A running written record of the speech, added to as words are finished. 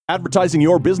Advertising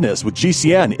your business with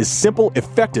GCN is simple,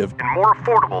 effective, and more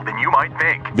affordable than you might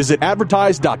think. Visit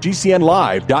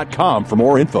advertise.gcnlive.com for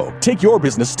more info. Take your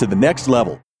business to the next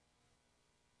level.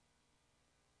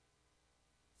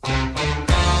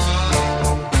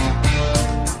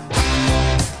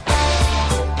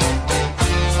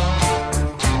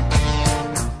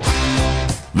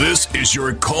 This is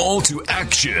your call to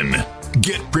action.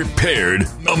 Get prepared,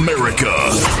 America.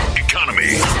 Economy,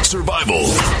 survival,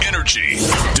 energy,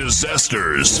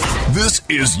 disasters. This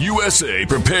is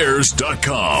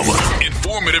USAPrepares.com.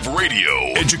 Informative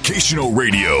radio, educational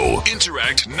radio.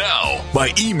 Interact now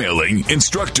by emailing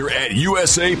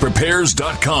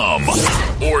instructor@USAPrepares.com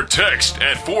or text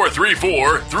at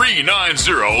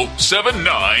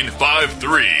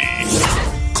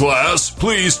 434-390-7953. Class,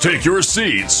 please take your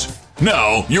seats.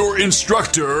 Now, your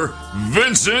instructor,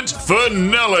 Vincent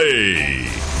Finelli.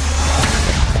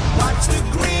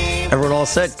 Everyone all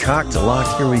set? Cocked,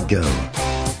 locked, here we go.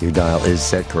 Your dial is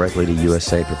set correctly to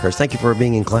USA Prepares. Thank you for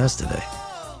being in class today.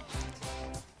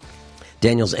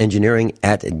 Daniel's engineering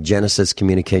at Genesis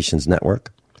Communications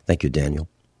Network. Thank you, Daniel.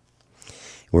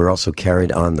 We're also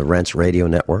carried on the Rents Radio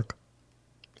Network.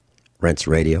 Rents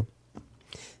Radio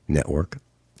Network.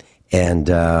 And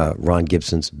Ron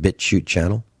Gibson's BitChute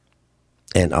channel.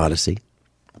 And Odyssey,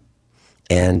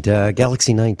 and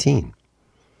Galaxy 19,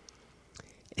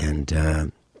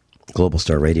 and Global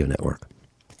Star Radio Network.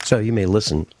 So you may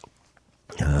listen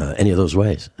any of those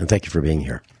ways, and thank you for being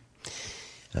here.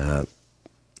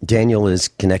 Daniel is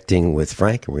connecting with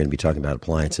Frank, and we're going to be talking about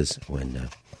appliances as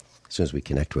soon as we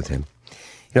connect with him.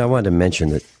 I wanted to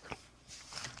mention that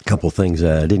a couple things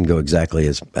didn't go exactly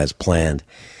as planned,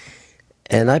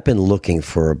 and I've been looking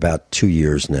for about 2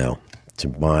 years now to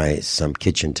buy some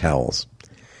kitchen towels.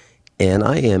 And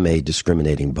I am a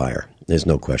discriminating buyer. There's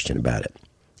no question about it.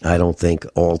 I don't think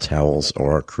all towels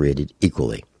are created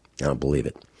equally. I don't believe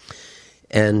it.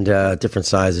 And different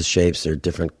sizes, shapes, there are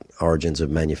different origins of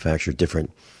manufacture,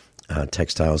 different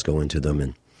textiles go into them,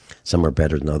 and some are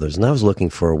better than others. And I was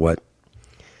looking for what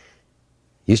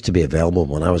used to be available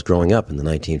when I was growing up in the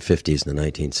 1950s and the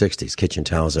 1960s, kitchen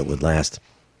towels that would last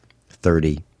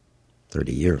 30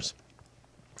 years.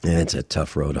 And it's a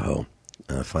tough road to hoe,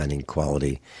 finding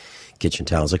quality kitchen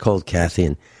towels. I called Kathy,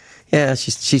 and yeah,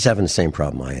 she's having the same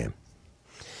problem I am.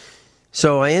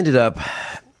 So I ended up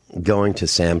going to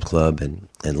Sam's Club and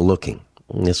looking.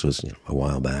 And this was a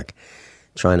while back,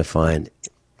 trying to find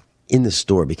in the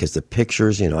store, because the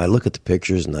pictures, I look at the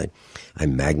pictures and I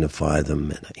magnify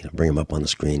them and bring them up on the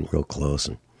screen real close,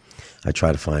 and I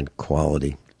try to find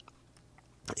quality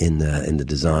in the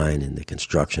design and the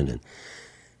construction,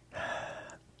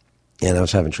 and I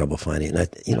was having trouble finding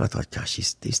it. And I thought, gosh,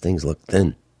 these things look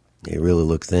thin. They really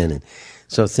look thin. And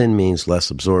so thin means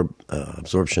less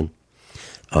absorption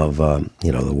of,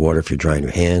 the water if you're drying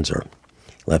your hands, or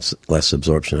less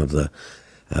absorption of the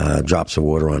drops of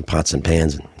water on pots and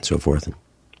pans and so forth. And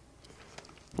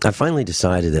I finally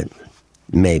decided that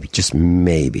maybe, just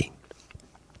maybe,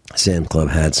 Sam's Club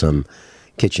had some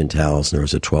kitchen towels, and there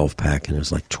was a 12-pack, and it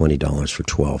was like $20 for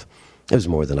 12. It was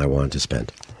more than I wanted to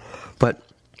spend. But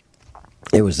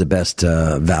it was the best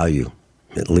value,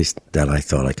 at least that I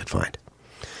thought I could find.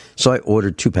 So I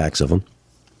ordered 2 packs of them.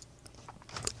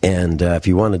 And if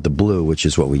you wanted the blue, which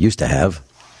is what we used to have,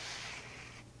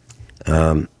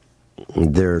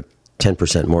 they're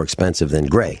 10% more expensive than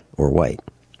gray or white.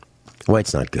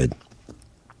 White's not good,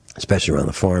 especially around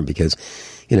the farm, because,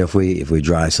 if we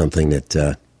dry something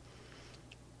that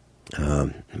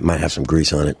might have some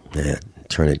grease on it,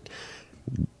 turn it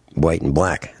white and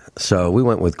black. So we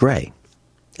went with gray.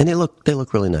 And they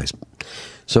look really nice.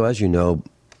 So as you know,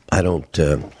 I don't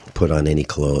put on any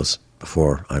clothes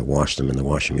before I wash them in the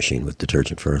washing machine with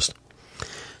detergent first.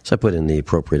 So I put in the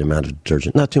appropriate amount of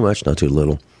detergent. Not too much, not too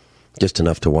little. Just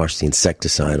enough to wash the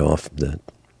insecticide off,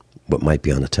 what might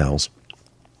be on the towels.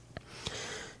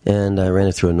 And I ran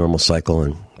it through a normal cycle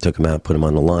and took them out, put them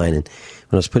on the line. And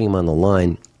when I was putting them on the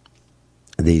line,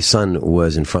 the sun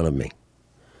was in front of me.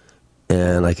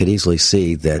 And I could easily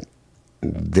see that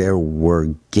there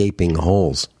were gaping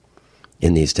holes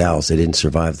in these towels. They didn't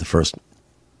survive the first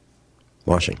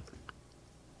washing.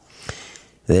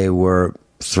 They were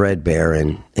threadbare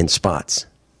and in spots.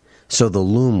 So the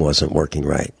loom wasn't working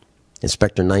right.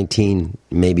 Inspector 19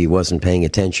 maybe wasn't paying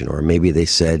attention, or maybe they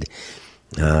said,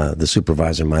 the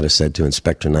supervisor might have said to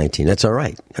Inspector 19, that's all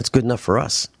right. That's good enough for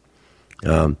us.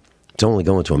 It's only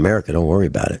going to America. Don't worry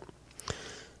about it.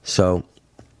 So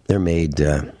they're made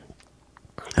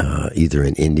either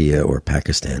in India or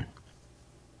Pakistan.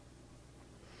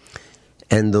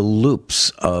 And the loops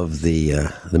of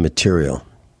the material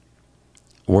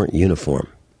weren't uniform.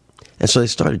 And so they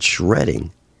started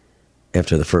shredding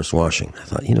after the first washing. I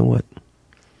thought, you know what?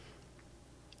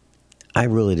 I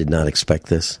really did not expect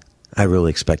this. I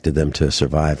really expected them to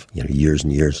survive, years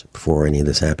and years before any of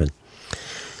this happened.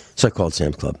 So I called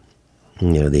Sam's Club,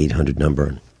 the 800 number,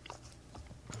 and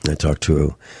I talked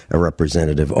to a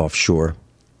representative offshore,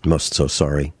 most so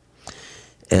sorry.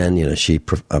 And, she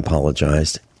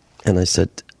apologized. And I said,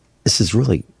 this is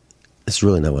really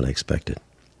not what I expected.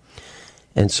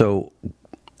 And so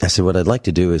I said, what I'd like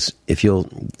to do is, if you'll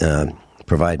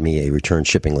provide me a return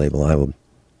shipping label, I will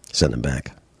send them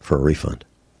back for a refund.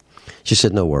 She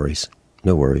said, no worries.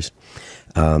 She was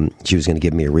going to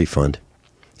give me a refund,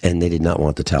 and they did not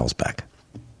want the towels back.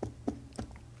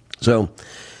 So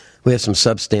we have some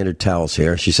substandard towels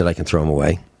here. She said I can throw them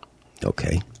away.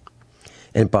 Okay.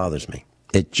 And it bothers me.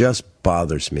 It just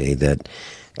bothers me that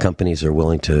companies are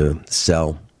willing to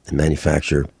sell and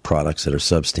manufacture products that are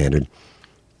substandard,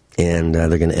 and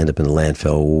they're going to end up in the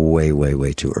landfill way, way,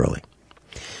 way too early.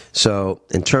 So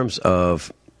in terms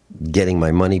of getting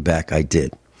my money back, I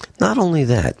did. Not only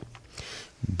that,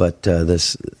 but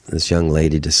this young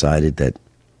lady decided that,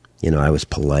 I was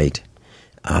polite,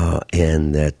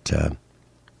 and that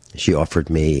she offered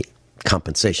me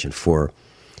compensation for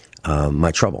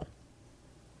my trouble.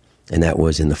 And that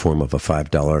was in the form of a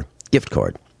 $5 gift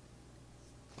card.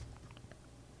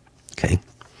 Okay.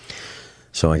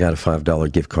 So I got a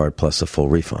 $5 gift card plus a full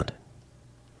refund.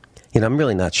 I'm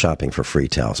really not shopping for free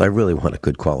towels. I really want a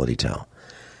good quality towel.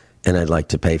 And I'd like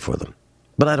to pay for them.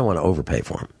 But I don't want to overpay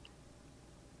for them.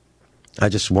 I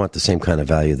just want the same kind of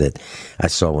value that I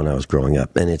saw when I was growing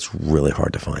up. And it's really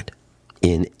hard to find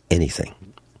in anything.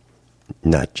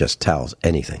 Not just towels,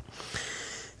 anything.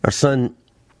 Our son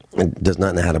does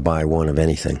not know how to buy one of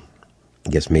anything. I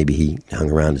guess maybe he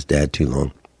hung around his dad too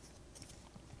long.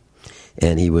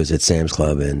 And he was at Sam's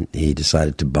Club, and he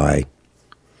decided to buy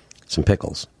some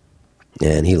pickles.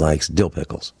 And he likes dill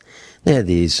pickles. They had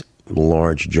these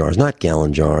large jars, not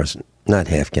gallon jars, not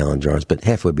half-gallon jars, but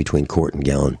halfway between quart and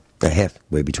gallon,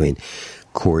 halfway between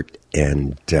quart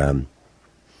and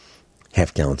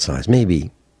half-gallon size.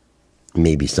 Maybe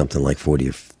something like 40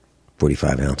 or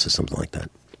 45 ounces, something like that.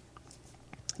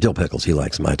 Dill pickles, he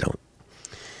likes them, I don't.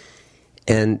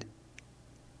 And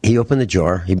he opened the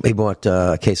jar. He bought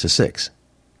a case of 6.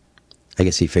 I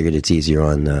guess he figured it's easier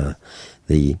on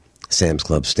the Sam's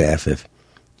Club staff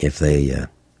if they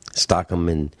stock them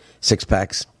in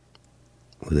 6-packs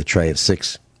with a tray of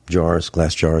 6 jars,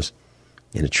 glass jars,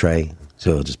 in a tray.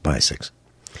 So he'll just buy 6.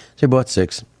 So he bought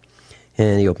 6,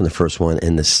 and he opened the first one,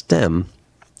 and the stem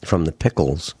from the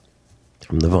pickles,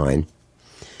 from the vine,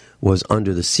 was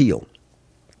under the seal.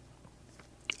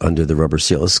 Under the rubber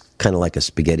seal. It's kind of like a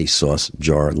spaghetti sauce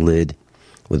jar lid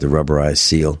with the rubberized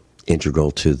seal integral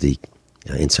to the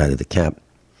inside of the cap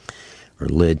or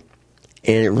lid.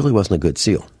 And it really wasn't a good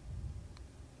seal.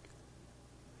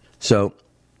 So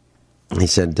he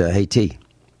said, hey, T,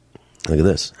 look at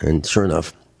this. And sure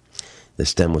enough, the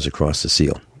stem was across the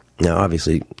seal. Now,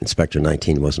 obviously, Inspector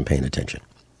 19 wasn't paying attention.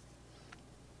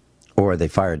 Or they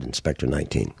fired Inspector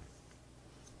 19.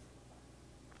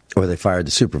 Or they fired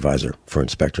the supervisor for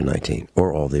Inspector 19,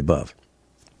 or all the above.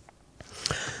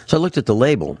 So I looked at the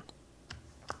label,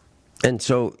 and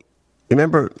so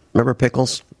remember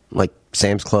pickles like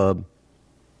Sam's Club,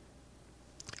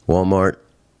 Walmart,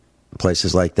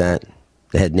 places like that.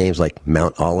 They had names like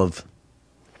Mount Olive,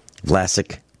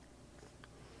 Vlasic.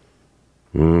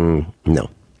 No.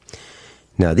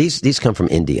 Now these come from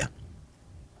India.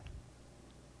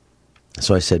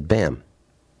 So I said, bam,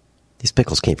 these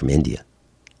pickles came from India.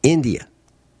 India.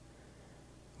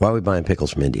 Why are we buying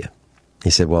pickles from India? He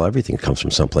said, well, everything comes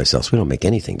from someplace else. We don't make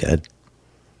anything, Dad.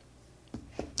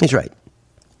 He's right.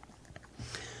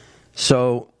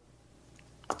 So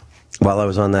while I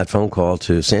was on that phone call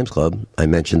to Sam's Club, I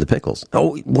mentioned the pickles.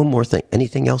 Oh, one more thing.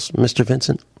 Anything else, Mr.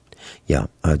 Vincent? Yeah,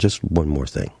 just one more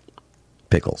thing.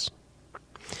 Pickles.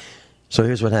 So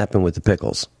here's what happened with the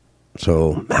pickles.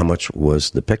 So how much was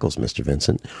the pickles, Mr.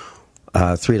 Vincent?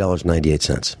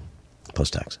 $3.98. Plus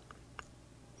tax.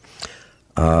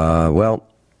 Well,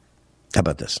 how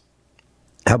about this?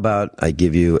 How about I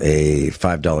give you a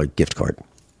 $5 gift card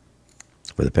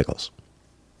for the pickles?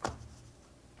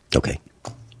 Okay.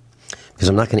 Because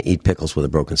I'm not going to eat pickles with a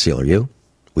broken seal. Are you?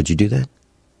 Would you do that?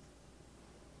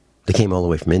 They came all the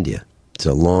way from India. It's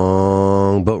a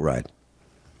long boat ride.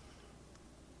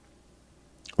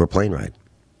 Or plane ride.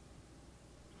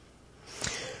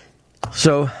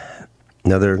 So,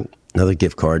 another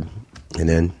gift card. And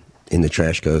then in the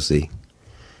trash goes the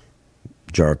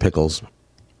jar of pickles,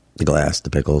 the glass, the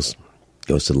pickles,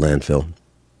 goes to the landfill.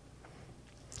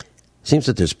 Seems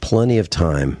that there's plenty of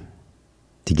time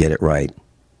to get it right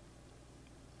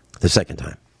the second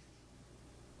time.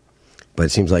 But it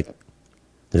seems like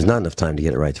there's not enough time to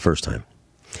get it right the first time.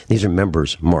 These are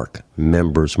Members Mark.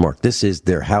 Members Mark. This is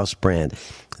their house brand.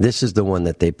 This is the one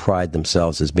that they pride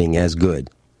themselves as being as good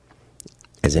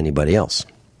as anybody else.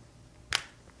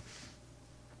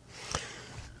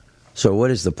 So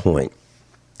what is the point?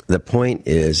 The point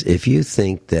is, if you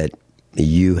think that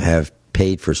you have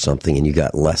paid for something and you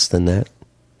got less than that,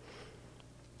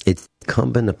 it's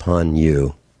incumbent upon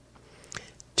you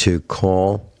to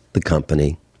call the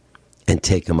company and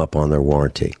take them up on their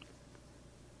warranty.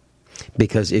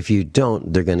 Because if you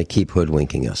don't, they're going to keep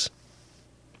hoodwinking us.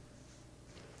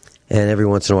 And every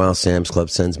once in a while, Sam's Club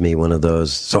sends me one of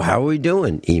those, so how are we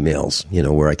doing, emails,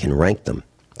 where I can rank them,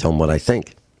 tell them what I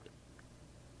think.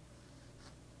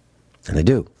 And I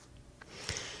do.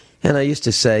 And I used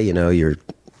to say, you're,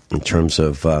 in terms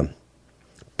of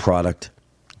product,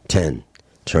 10. In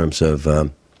terms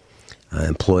of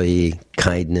employee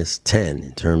kindness, 10.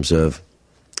 In terms of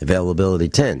availability,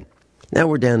 10. Now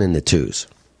we're down in the 2s.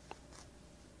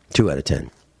 2 out of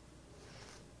 10.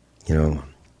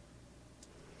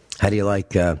 How do you like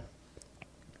the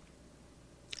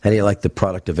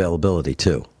product availability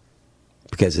too?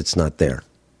 Because it's not there.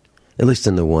 At least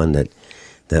in the one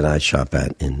that I shop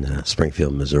at in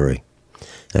Springfield, Missouri.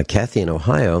 Now, Kathy in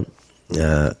Ohio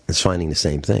is finding the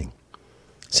same thing.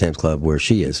 Sam's Club, where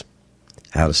she is,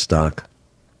 out of stock.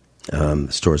 The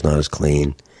store's not as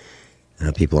clean.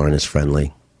 People aren't as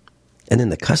friendly. And then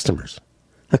the customers.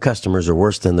 The customers are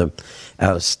worse than the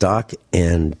out of stock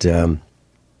and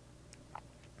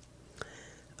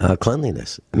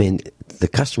cleanliness. I mean, the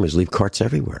customers leave carts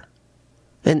everywhere.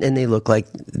 And they look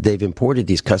like they've imported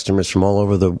these customers from all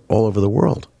over the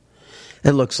world.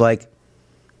 It looks like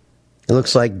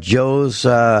Joe's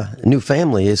new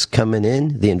family is coming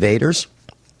in, the invaders,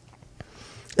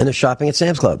 and they're shopping at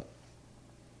Sam's Club.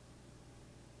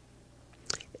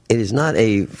 It is not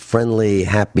a friendly,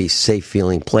 happy,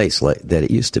 safe-feeling place that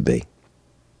it used to be.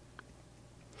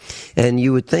 And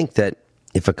you would think that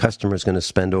if a customer is going to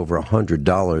spend over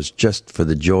 $100 just for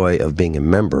the joy of being a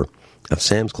member of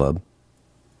Sam's Club,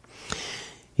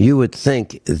 you would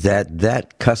think that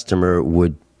that customer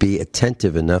would be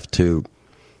attentive enough to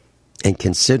and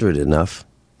considerate enough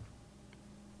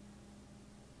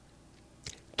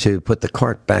to put the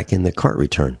cart back in the cart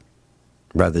return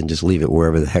rather than just leave it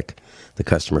wherever the heck the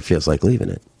customer feels like leaving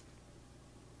it.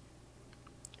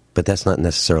 But that's not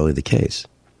necessarily the case.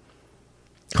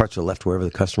 Carts are left wherever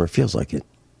the customer feels like it.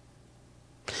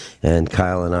 And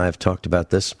Kyle and I have talked about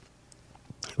this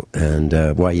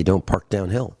and why you don't park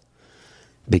downhill.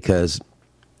 Because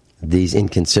these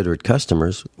inconsiderate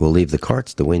customers will leave the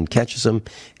carts, the wind catches them,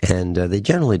 and they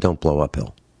generally don't blow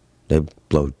uphill. They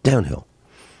blow downhill.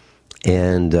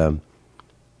 And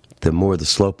the more the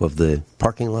slope of the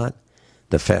parking lot,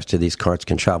 the faster these carts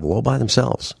can travel all by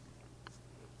themselves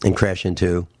and crash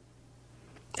into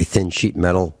a thin sheet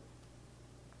metal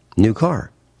new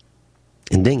car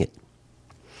and ding it.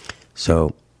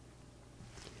 So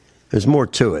there's more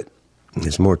to it.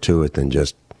 There's more to it than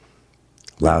just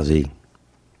lousy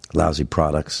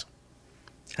products,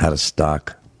 out of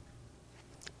stock,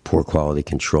 poor quality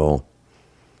control.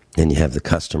 Then you have the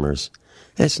customers.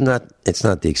 It's not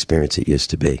the experience it used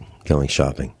to be going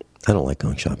shopping. I don't like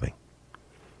going shopping.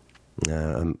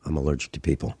 I'm allergic to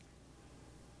people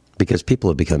because people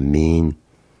have become mean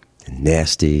and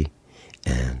nasty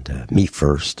and me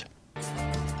first,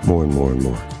 more and more and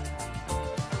more.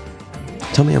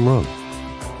 Tell me I'm wrong.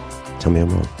 Tell me I'm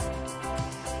wrong.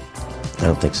 I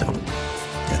don't think so.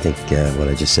 I think what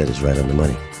I just said is right on the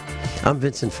money. I'm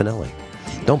Vincent Finelli.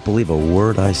 Don't believe a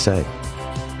word I say.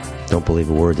 Don't believe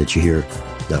a word that you hear,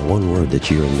 not one word that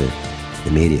you hear in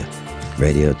the media,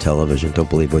 radio, television.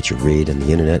 Don't believe what you read on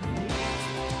the internet.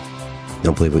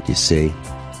 Don't believe what you see.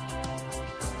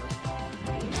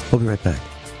 We'll be right back.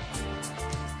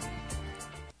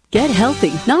 Get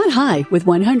healthy, not high, with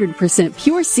 100%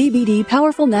 pure CBD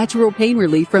powerful natural pain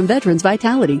relief from Veterans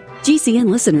Vitality. GCN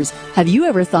listeners, have you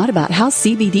ever thought about how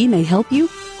CBD may help you?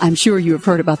 I'm sure you have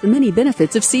heard about the many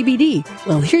benefits of CBD.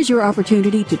 Well, here's your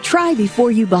opportunity to try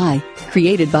before you buy.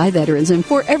 Created by veterans and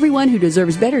for everyone who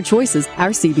deserves better choices,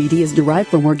 our CBD is derived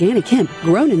from organic hemp,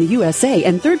 grown in the USA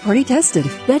and third-party tested.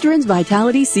 Veterans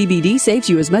Vitality CBD saves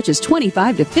you as much as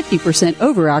 25 to 50%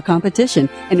 over our competition,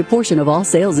 and a portion of all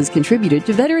sales is contributed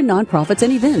to Veterans and nonprofits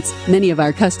and events. Many of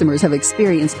our customers have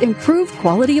experienced improved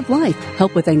quality of life,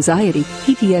 help with anxiety,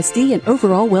 PTSD, and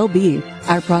overall well-being.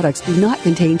 Our products do not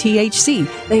contain THC.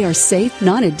 They are safe,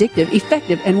 non-addictive,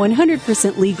 effective, and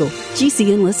 100% legal.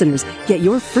 GCN listeners, get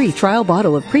your free trial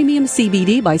bottle of premium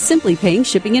CBD by simply paying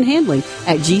shipping and handling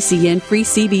at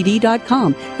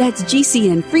GCNFreeCBD.com. That's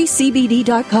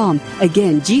GCNFreeCBD.com.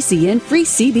 Again,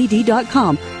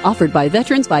 GCNFreeCBD.com. Offered by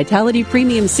Veterans Vitality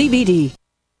Premium CBD.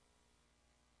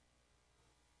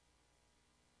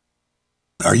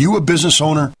 Are you a business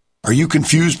owner? Are you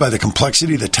confused by the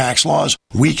complexity of the tax laws?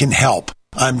 We can help.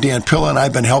 I'm Dan Pilla, and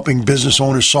I've been helping business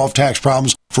owners solve tax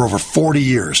problems for over 40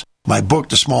 years. My book,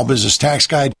 The Small Business Tax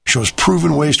Guide, shows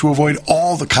proven ways to avoid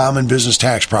all the common business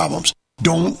tax problems.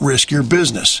 Don't risk your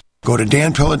business. Go to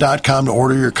danpilla.com to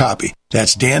order your copy.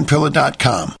 That's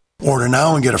danpilla.com. Order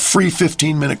now and get a free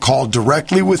 15-minute call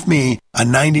directly with me, a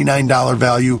 $99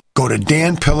 value. Go to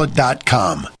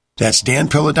danpilla.com. That's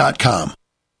danpilla.com.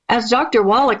 As Dr.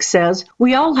 Wallach says,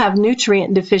 we all have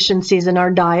nutrient deficiencies in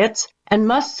our diets and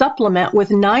must supplement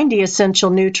with 90 essential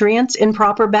nutrients in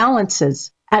proper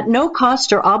balances. At no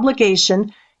cost or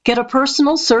obligation, get a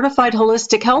personal certified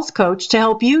holistic health coach to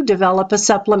help you develop a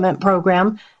supplement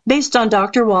program based on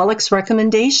Dr. Wallach's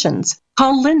recommendations.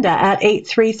 Call Linda at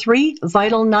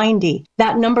 833-VITAL-90.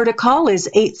 That number to call is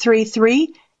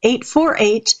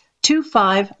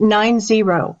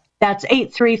 833-848-2590. That's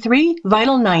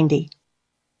 833-VITAL-90.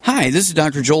 Hi, this is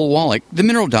Dr. Joel Wallach, the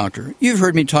Mineral Doctor. You've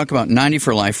heard me talk about 90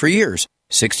 for Life for years.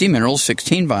 60 minerals,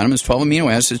 16 vitamins, 12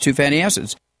 amino acids, 2 fatty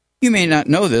acids. You may not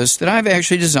know this, that I've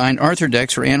actually designed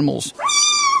Arthrodex for animals.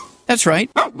 That's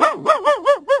right.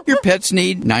 Your pets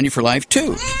need 90 for Life,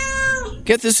 too.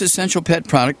 Get this essential pet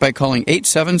product by calling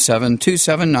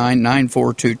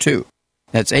 877-279-9422.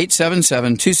 That's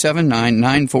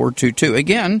 877-279-9422.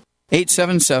 Again,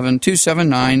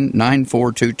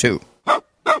 877-279-9422.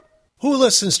 Who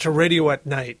listens to radio at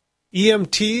night?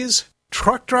 EMTs,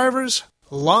 truck drivers,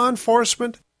 law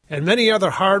enforcement, and many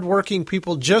other hard-working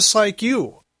people just like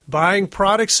you, buying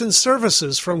products and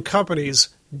services from companies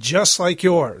just like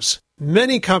yours.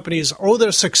 Many companies owe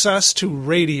their success to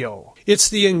radio. It's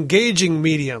the engaging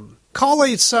medium. Call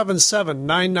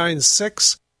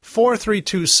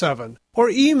 877-996-4327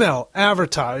 or email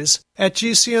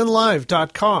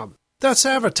advertise@gcnlive.com. That's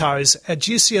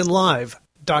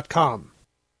advertise@gcnlive.com.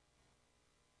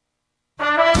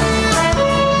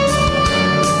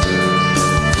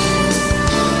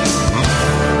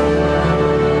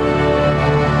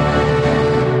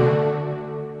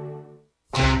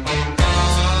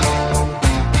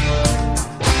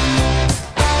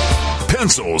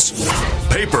 Pencils,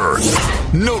 paper,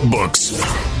 notebooks,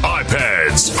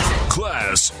 iPads.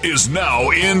 Class is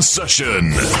now in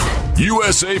session.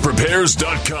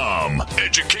 USAPrepares.com.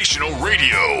 Educational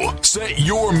radio. Set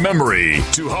your memory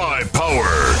to high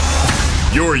power.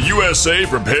 Your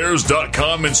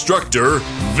USAPrepares.com instructor,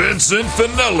 Vincent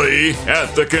Finelli,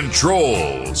 at the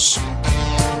controls.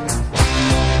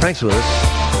 Frank's with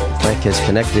us. Frank is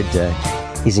connected.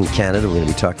 He's in Canada. We're going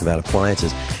to be talking about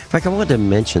appliances. Frank, I wanted to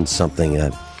mention something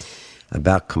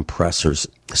about compressors.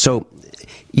 So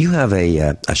you have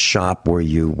a shop where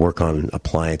you work on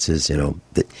appliances,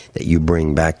 that you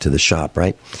bring back to the shop,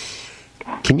 right?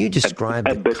 Can you describe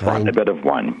a bit of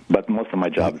one, but most of my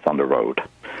job is on the road.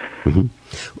 Mm-hmm.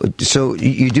 So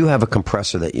you do have a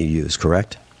compressor that you use,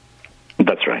 correct?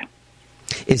 That's right.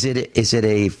 Is it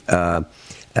a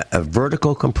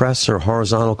vertical compressor,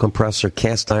 horizontal compressor,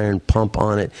 cast iron pump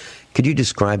on it? Could you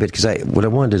describe it? Because what I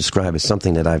wanted to describe is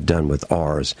something that I've done with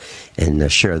ours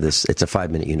and share this. It's a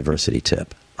 5-minute university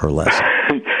tip or less.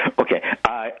 Okay.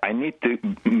 I need to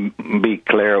be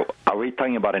clear. Are we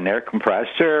talking about an air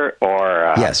compressor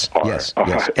or... Yes.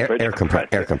 Air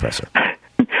compressor.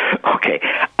 Okay.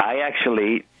 I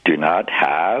actually do not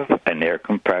have an air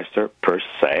compressor per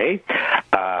se.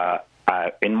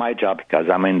 In my job, because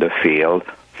I'm in the field,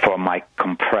 for my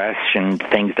compression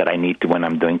things that I need to when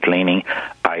I'm doing cleaning,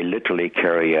 I literally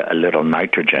carry a little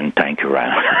nitrogen tank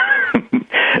around.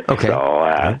 Okay.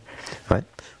 So, right.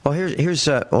 Well, here's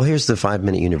the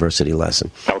 5-minute university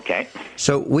lesson. Okay.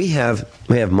 So we have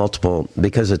multiple,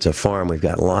 because it's a farm. We've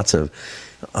got lots of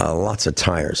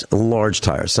tires, large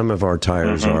tires. Some of our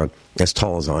tires are as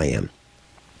tall as I am.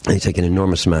 They take an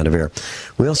enormous amount of air.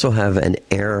 We also have an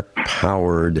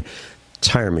air-powered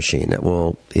tire machine that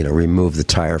will, remove the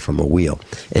tire from a wheel.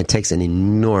 And it takes an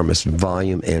enormous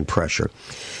volume and pressure.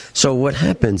 So what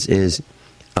happens is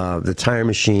the tire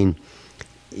machine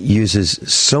uses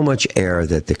so much air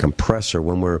that the compressor,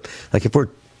 when if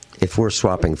we're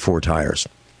swapping 4 tires,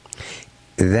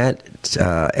 that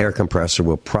air compressor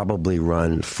will probably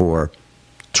run for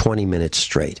 20 minutes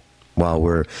straight while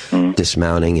we're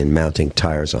dismounting and mounting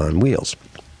tires on wheels,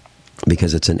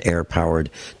 because it's an air-powered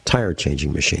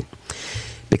tire-changing machine.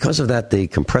 Because of that, the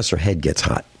compressor head gets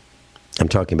hot. I'm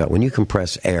talking about when you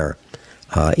compress air,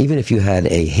 even if you had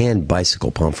a hand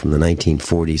bicycle pump from the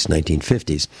 1940s,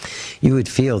 1950s, you would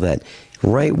feel that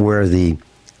right where the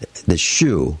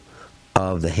shoe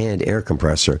of the hand air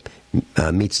compressor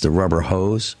meets the rubber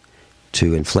hose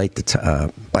to inflate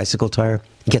the bicycle tire,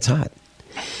 it gets hot.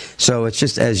 So it's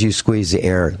just as you squeeze the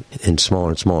air in smaller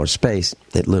and smaller space,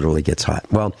 it literally gets hot.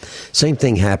 Well, same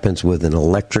thing happens with an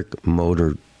electric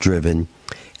motor-driven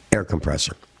air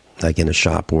compressor, like in a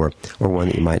shop or one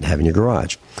that you might have in your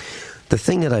garage. The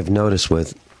thing that I've noticed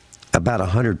with about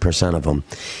 100% of them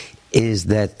is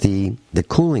that the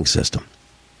cooling system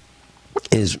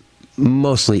is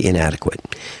mostly inadequate.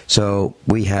 So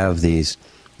we have these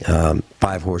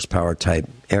 5-horsepower type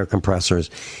air compressors,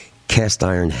 cast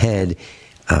iron head,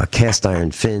 cast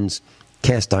iron fins,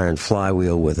 cast iron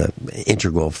flywheel with an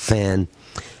integral fan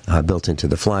built into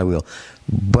the flywheel.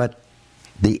 But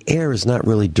the air is not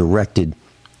really directed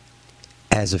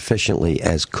as efficiently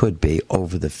as could be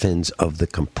over the fins of the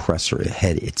compressor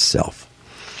head itself.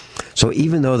 So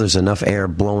even though there's enough air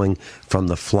blowing from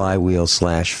the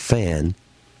flywheel/fan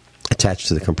attached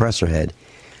to the compressor head,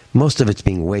 most of it's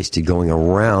being wasted going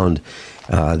around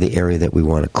the area that we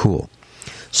want to cool.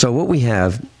 So what we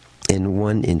have in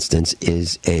one instance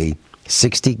is a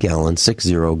 60-gallon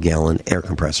air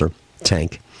compressor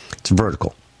tank. It's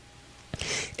vertical.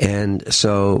 And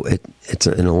so it's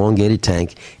an elongated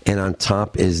tank, and on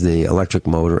top is the electric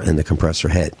motor and the compressor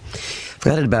head. I've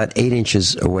got it about 8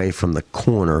 inches away from the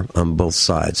corner on both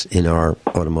sides in our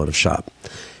automotive shop.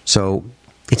 So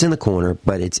it's in the corner,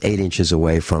 but it's 8 inches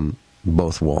away from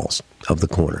both walls of the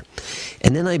corner.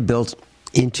 And then I built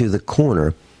into the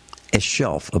corner a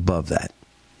shelf above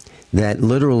that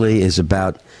literally is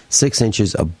about 6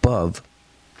 inches above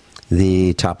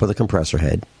the top of the compressor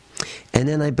head. And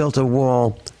then I built a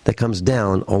wall that comes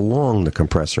down along the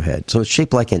compressor head. So it's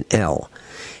shaped like an L.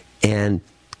 And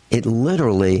it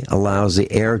literally allows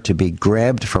the air to be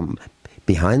grabbed from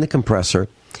behind the compressor,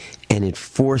 and it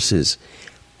forces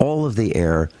all of the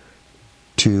air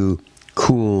to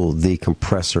cool the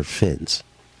compressor fins.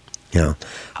 Now,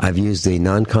 I've used a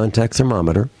non-contact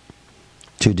thermometer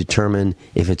to determine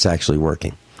if it's actually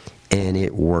working. And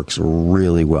it works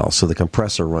really well. So the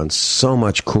compressor runs so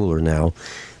much cooler now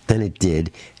than it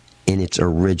did in its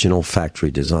original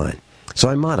factory design. So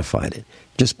I modified it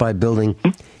just by building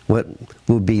what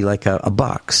would be like a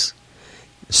box,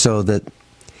 so that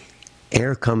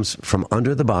air comes from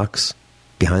under the box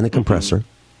behind the compressor,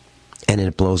 and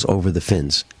it blows over the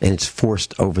fins, and it's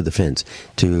forced over the fins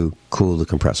to cool the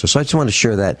compressor. So I just want to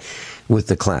share that with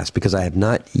the class, because I have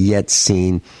not yet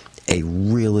seen a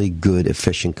really good,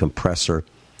 efficient compressor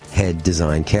head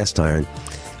design, cast iron,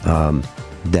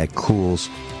 that cools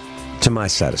to my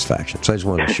satisfaction. So I just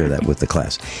wanted to share that with the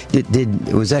class.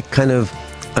 Was that kind of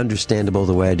understandable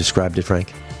the way I described it,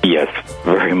 Frank? Yes,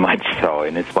 very much so.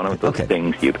 And it's one of those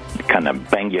things you kind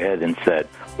of bang your head and said,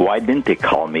 why didn't they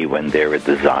call me when they were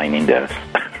designing this?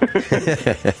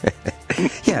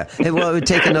 Yeah, well, it would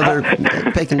take another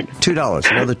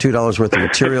 $2 worth of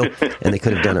material, and they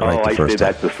could have done it right the first time.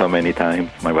 I did that so many times.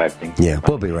 My wife thinks. Yeah,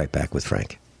 we'll be right back with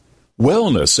Frank.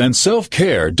 Wellness and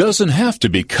self-care doesn't have to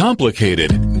be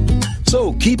complicated.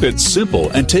 So keep it simple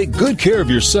and take good care of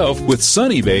yourself with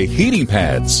Sunny Bay heating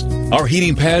pads. Our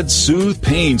heating pads soothe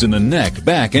pains in the neck,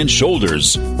 back, and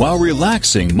shoulders while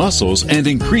relaxing muscles and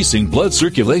increasing blood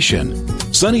circulation.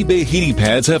 Sunny Bay heating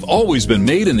pads have always been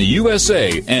made in the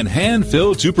USA and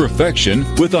hand-filled to perfection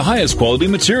with the highest quality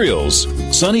materials.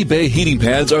 Sunny Bay heating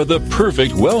pads are the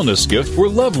perfect wellness gift for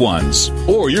loved ones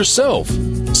or yourself.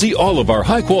 See all of our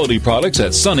high-quality products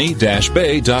at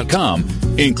sunny-bay.com,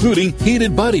 including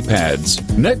heated body pads,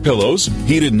 neck pillows,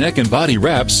 heated neck and body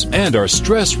wraps, and our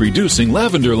stress-reducing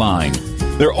lavender line.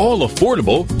 They're all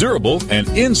affordable, durable, and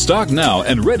in stock now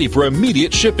and ready for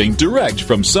immediate shipping direct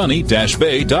from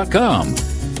sunny-bay.com.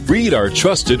 Read our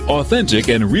trusted, authentic,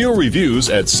 and real reviews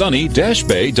at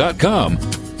sunny-bay.com,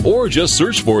 or just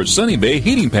search for Sunny Bay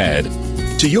Heating Pad.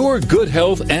 To your good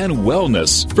health and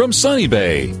wellness from Sunny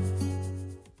Bay.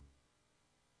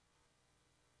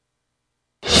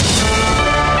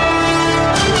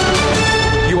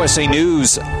 USA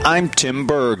News, I'm Tim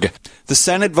Berg. The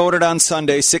Senate voted on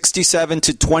Sunday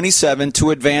 67-27 to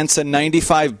advance a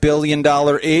 $95 billion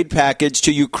aid package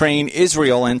to Ukraine,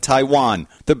 Israel, and Taiwan.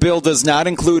 The bill does not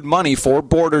include money for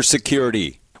border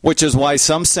security, which is why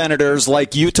some senators,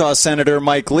 like Utah Senator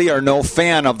Mike Lee, are no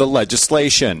fan of the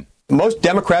legislation. most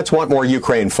Democrats want more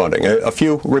Ukraine funding. A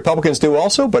few Republicans do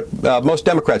also, but most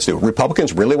Democrats do.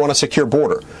 Republicans really want a secure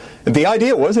border. The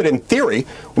idea was that, in theory,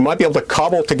 we might be able to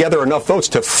cobble together enough votes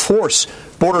to force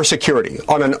border security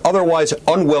on an otherwise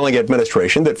unwilling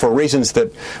administration that, for reasons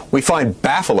that we find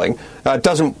baffling,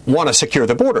 doesn't want to secure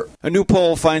the border. A new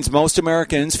poll finds most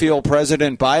Americans feel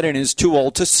President Biden is too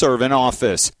old to serve in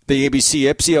office. The ABC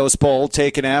Ipsos poll,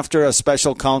 taken after a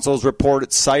special counsel's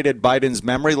report cited Biden's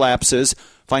memory lapses,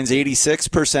 finds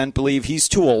 86% believe he's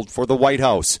too old for the White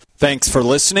House. Thanks for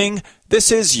listening.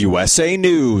 This is USA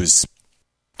News.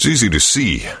 It's easy to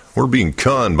see. We're being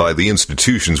conned by the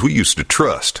institutions we used to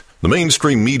trust. The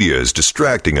mainstream media is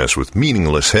distracting us with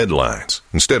meaningless headlines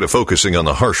instead of focusing on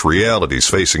the harsh realities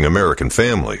facing American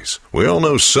families. We all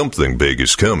know something big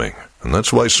is coming, and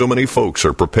that's why so many folks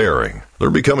are preparing. They're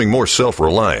becoming more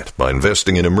self-reliant by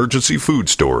investing in emergency food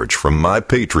storage from My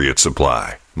Patriot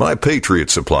Supply. My Patriot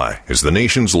Supply is the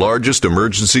nation's largest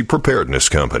emergency preparedness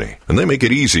company, and they make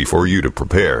it easy for you to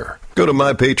prepare. Go to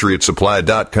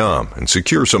MyPatriotSupply.com and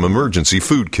secure some emergency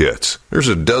food kits. There's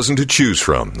a dozen to choose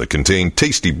from that contain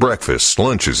tasty breakfasts,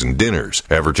 lunches, and dinners,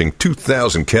 averaging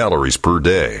 2,000 calories per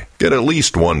day. Get at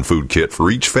least one food kit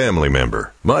for each family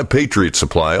member. My Patriot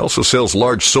Supply also sells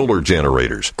large solar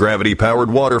generators, gravity-powered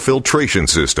water filtration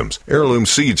systems, heirloom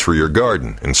seeds for your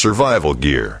garden, and survival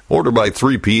gear. Order by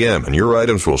 3 p.m. and your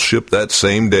items will ship that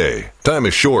same day. Time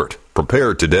is short.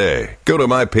 Prepare today. Go to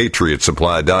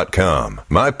MyPatriotSupply.com.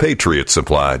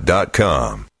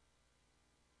 MyPatriotSupply.com.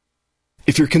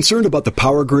 If you're concerned about the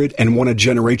power grid and want to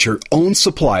generate your own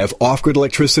supply of off-grid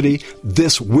electricity,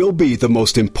 this will be the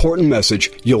most important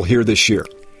message you'll hear this year.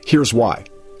 Here's why.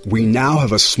 We now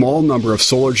have a small number of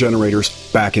solar generators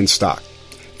back in stock.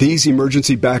 These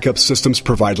emergency backup systems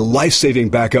provide life-saving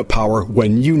backup power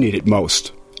when you need it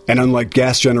most. And unlike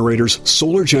gas generators,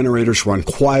 solar generators run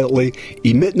quietly,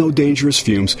 emit no dangerous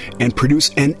fumes, and produce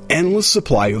an endless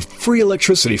supply of free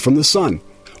electricity from the sun.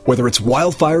 Whether it's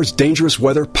wildfires, dangerous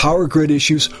weather, power grid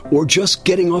issues, or just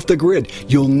getting off the grid,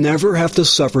 you'll never have to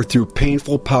suffer through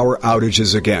painful power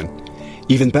outages again.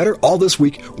 Even better, all this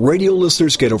week, radio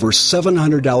listeners get over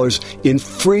 $700 in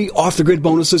free off-the-grid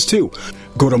bonuses, too.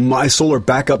 Go to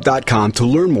MySolarBackup.com to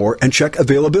learn more and check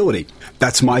availability.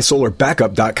 That's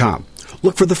MySolarBackup.com.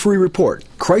 Look for the free report,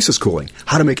 Crisis Cooling,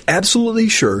 how to make absolutely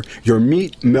sure your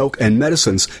meat, milk, and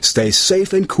medicines stay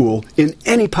safe and cool in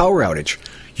any power outage.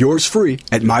 Yours free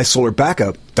at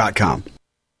MySolarBackup.com.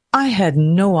 I had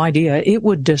no idea it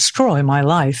would destroy my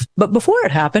life. But before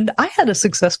it happened, I had a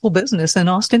successful business in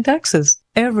Austin, Texas.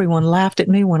 Everyone laughed at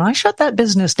me when I shut that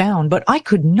business down, but I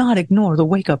could not ignore the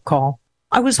wake-up call.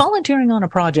 I was volunteering on a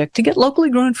project to get locally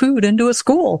grown food into a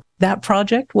school. That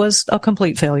project was a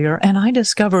complete failure, and I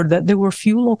discovered that there were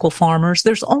few local farmers.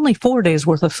 There's only 4 days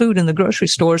worth of food in the grocery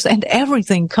stores, and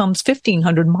everything comes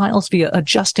 1,500 miles via a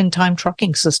just-in-time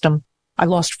trucking system. I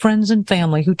lost friends and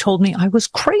family who told me I was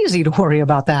crazy to worry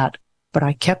about that, but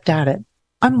I kept at it.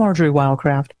 I'm Marjorie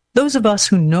Wildcraft. Those of us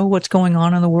who know what's going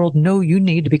on in the world know you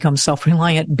need to become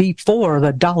self-reliant before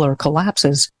the dollar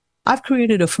collapses. I've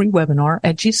created a free webinar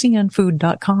at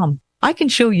gcnfood.com. I can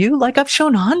show you, like I've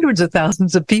shown hundreds of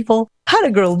thousands of people, how to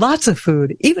grow lots of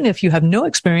food, even if you have no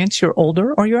experience, you're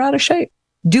older, or you're out of shape.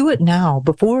 Do it now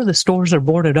before the stores are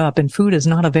boarded up and food is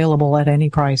not available at any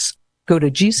price. Go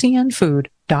to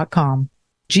gcnfood.com.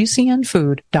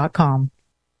 gcnfood.com.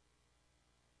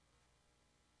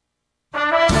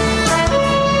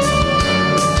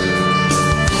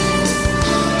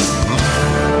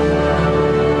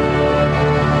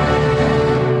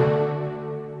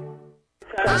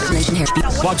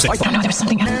 There's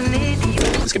something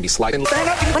This can be sliding.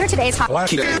 What are today's hot?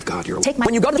 God, you're Take my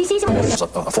when you go to the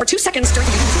CC for 2 seconds during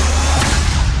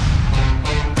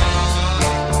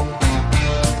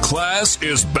Class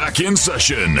is back in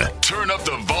session. Turn up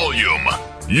the volume.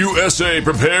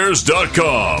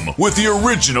 USAPrepares.com with the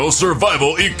original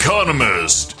survival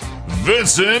economist,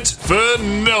 Vincent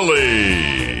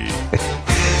Finelli.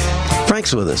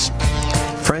 Frank's with us.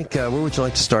 Frank, where would you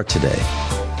like to start today?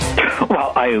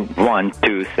 Well, I want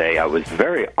to say I was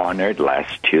very honored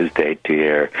last Tuesday to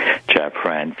hear Jeff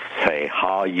Rance say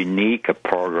how unique a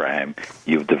program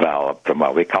you've developed from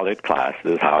what we call it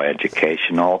classes, how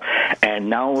educational,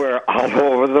 and now we're all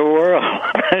over the world.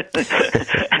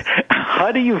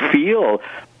 How do you feel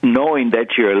knowing that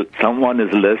someone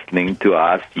is listening to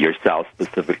us, yourself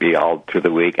specifically, all through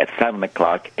the week at 7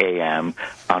 o'clock a.m.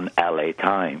 on LA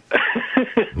time?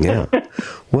 Yeah.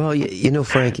 Well, you know,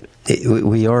 Frank,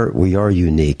 we are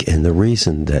unique, and the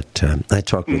reason that I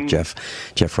talked with Jeff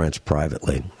Rance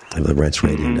privately, of the Rents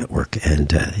Radio Network,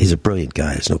 and he's a brilliant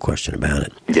guy. There's no question about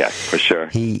it. Yeah, for sure.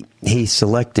 He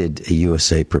selected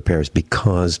USA Prepares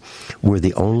because we're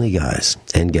the only guys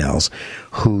and gals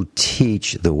who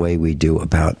teach the way we do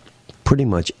about pretty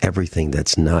much everything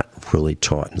that's not really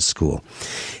taught in school.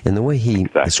 And the way he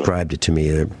described it to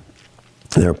me,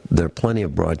 there are plenty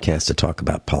of broadcasts that talk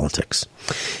about politics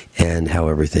and how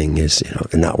everything is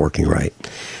not working right.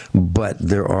 But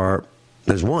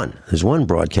there's one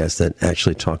broadcast that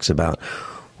actually talks about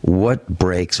what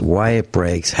breaks, why it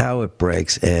breaks, how it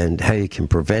breaks, and how you can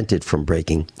prevent it from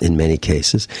breaking in many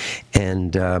cases,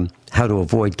 and how to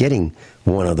avoid getting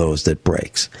one of those that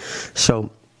breaks. So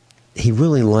he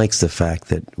really likes the fact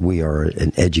that we are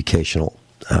an educational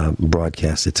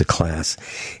broadcast. It's a class,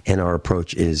 and our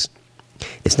approach is,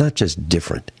 it's not just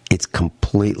different, it's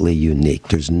completely unique.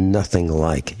 There's nothing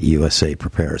like USA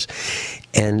Prepares.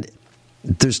 And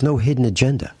there's no hidden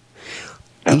agenda.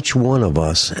 Each one of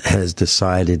us has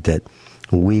decided that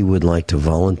we would like to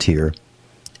volunteer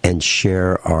and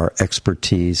share our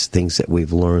expertise, things that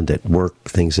we've learned that work,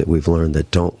 things that we've learned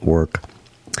that don't work,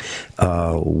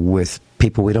 with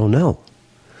people we don't know.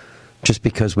 Just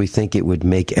because we think it would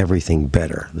make everything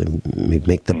better, we'd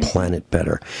make the planet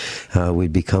better,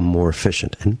 we'd become more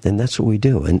efficient, and that's what we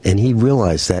do. And he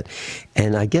realized that,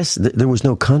 and I guess there was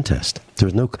no contest. There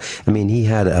was no. I mean, he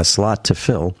had a slot to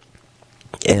fill,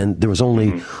 and there was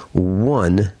only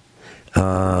one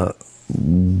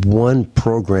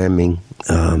programming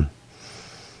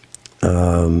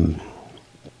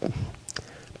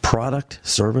product,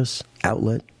 service,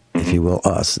 outlet, if you will,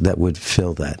 us, that would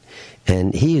fill that.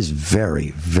 And he is very,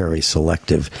 very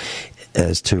selective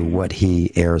as to what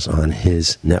he airs on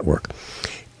his network.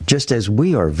 Just as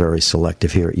we are very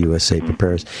selective here at USA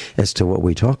Prepares as to what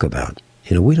we talk about.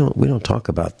 We don't talk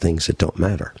about things that don't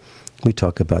matter. We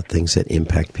talk about things that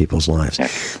impact people's lives.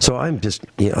 So I'm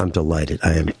delighted.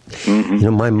 I am.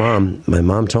 My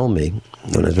mom told me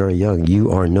when I was very young,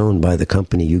 you are known by the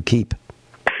company you keep.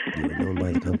 You are known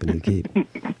by the company you keep.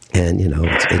 And,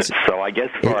 it's... So I guess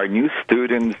for our new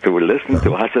students who listen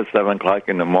to us at 7 o'clock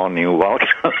in the morning,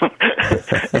 welcome.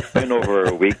 It's been over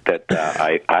a week that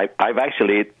I've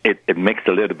actually, it makes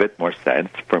a little bit more sense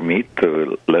for me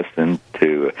to listen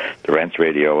to the Rents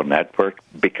Radio Network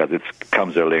because it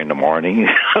comes early in the morning.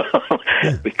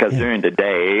 Because during the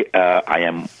day, I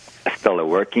am still a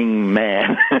working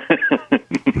man.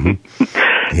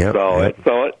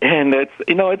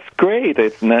 So it's great.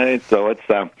 It's nice. So it's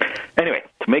anyway,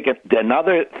 to make it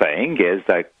another thing is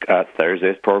like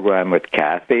Thursday's program with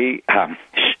Kathy.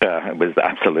 It was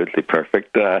absolutely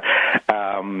perfect.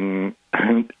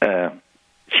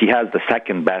 She has the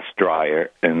second best dryer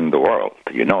in the world.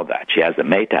 You know that. She has a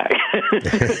Maytag.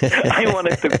 I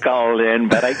wanted to call in,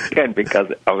 but I can't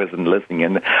because I wasn't listening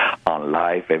in on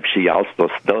live. If she also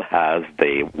still has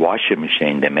the washing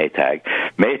machine, the Maytag.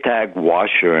 Maytag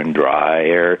washer and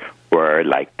dryer were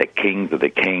like the kings of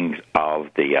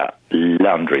the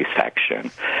laundry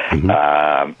section.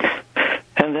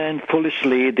 And then,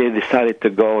 foolishly, they decided to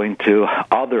go into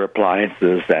other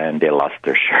appliances, and they lost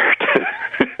their shirt.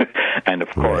 And, of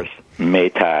course,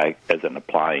 Maytag as an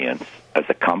appliance, as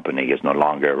a company, is no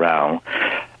longer around.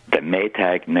 The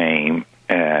Maytag name,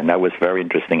 and that was very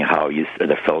interesting how you said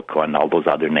the Philco and all those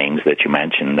other names that you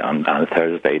mentioned on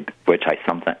Thursday, which I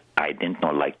didn't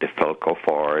know, like the Philco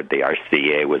for the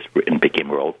RCA became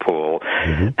Whirlpool,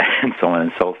 and so on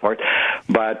and so forth.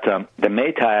 But the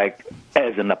Maytag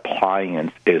as an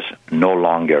appliance is no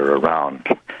longer around.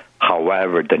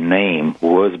 However, the name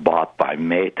was bought by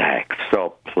Maytag.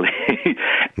 So please,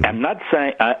 I'm not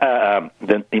saying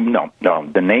the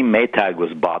name Maytag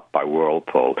was bought by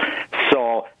Whirlpool.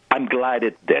 So I'm glad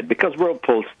it did because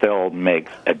Whirlpool still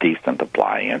makes a decent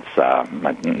appliance,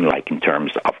 like in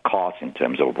terms of cost, in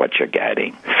terms of what you're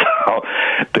getting. So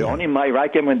my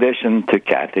recommendation to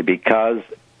Kathy, because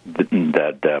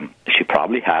she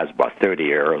probably has about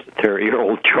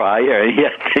 30-year-old dryer.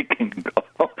 Yes, it can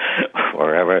go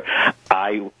forever.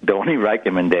 The only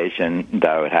recommendation that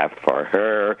I would have for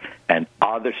her and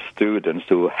other students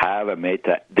who have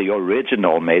the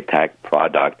original Maytag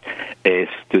product is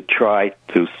to try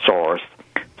to source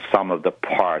some of the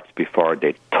parts before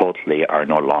they totally are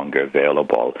no longer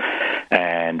available.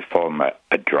 And from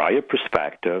a dryer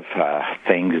perspective,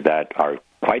 things that are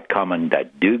quite common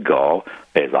that do go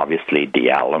is obviously the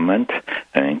element,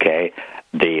 okay?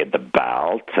 The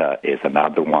belt is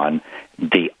another one.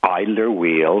 The idler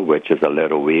wheel, which is a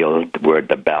little wheel where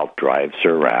the belt drives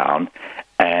around,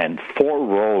 and 4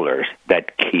 rollers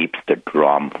that keeps the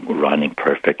drum running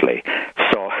perfectly.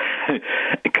 So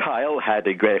Kyle had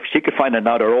a great. If she could find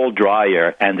another old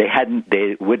dryer, and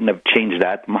they wouldn't have changed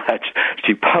that much.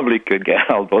 She probably could get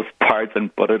all those parts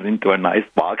and put it into a nice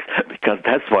box, because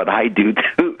that's what I do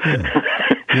too.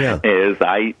 Yeah. Is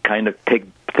I kind of take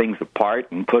things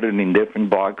apart and put it in different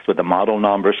boxes with a model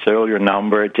number, serial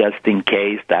number, just in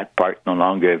case that part's no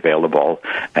longer available,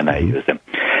 and I use them.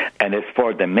 And as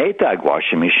for the Maytag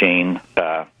washing machine,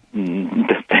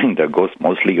 the thing that goes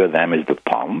mostly with them is the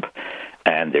pump,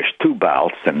 and there's 2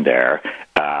 belts in there,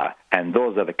 and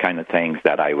those are the kind of things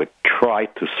that I would try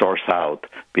to source out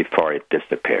before it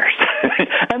disappears.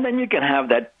 And then you can have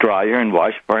that dryer and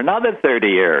wash for another 30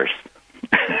 years.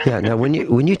 Yeah. Now, when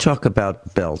you talk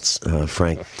about belts,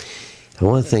 Frank,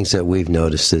 one of the things that we've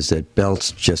noticed is that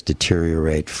belts just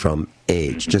deteriorate from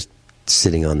age, just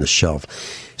sitting on the shelf.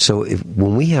 So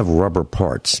when we have rubber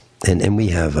parts, and we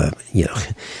have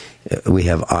we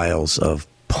have aisles of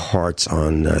parts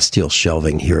on steel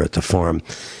shelving here at the farm,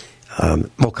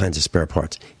 all kinds of spare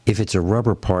parts. If it's a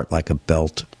rubber part like a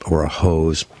belt or a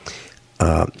hose,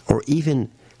 or even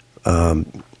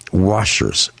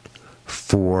washers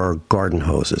for garden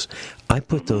hoses, I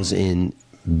put those in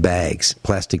bags,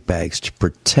 plastic bags, to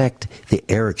protect the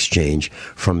air exchange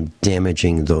from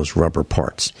damaging those rubber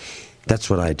parts. That's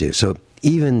what I do. So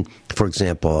even, for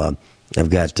example, I've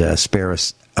got spare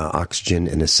oxygen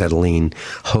and acetylene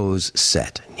hose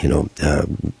set,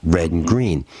 red and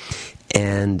green,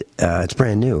 and it's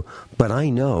brand new. But I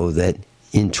know that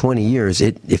in 20 years,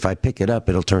 if I pick it up,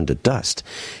 it'll turn to dust.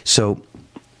 So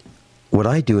what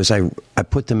I do is I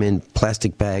put them in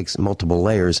plastic bags, multiple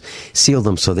layers, seal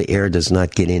them so the air does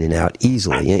not get in and out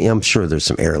easily. I'm sure there's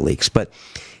some air leaks, but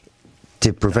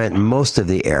to prevent most of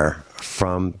the air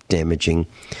from damaging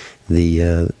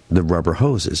the rubber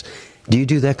hoses. Do you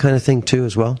do that kind of thing too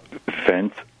as well?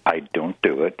 Vince, I don't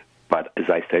do it. But as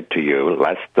I said to you,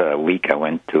 last week I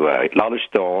went to a dollar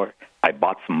store. I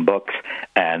bought some books,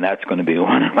 and that's going to be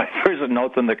one of my first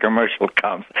notes when the commercial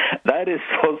comes. That is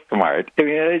so smart. I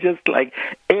mean, it's just like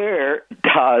air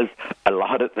does a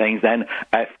lot of things. And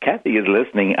if Kathy is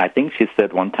listening, I think she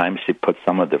said one time she put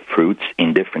some of the fruits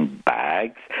in different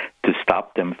bags to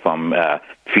stop them from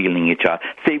feeling each other.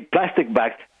 See, plastic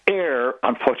bags, air,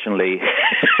 unfortunately,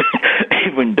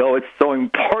 even though it's so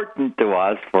important to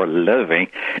us for living,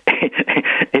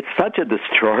 it's such a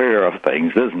destroyer of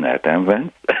things, isn't it,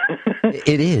 Vince?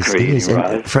 It is. It is.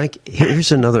 And Frank,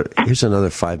 here's another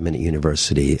 5-minute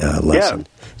university lesson.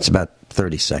 Yeah. It's about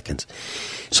 30 seconds.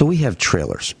 So we have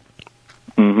trailers.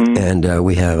 Mm-hmm. And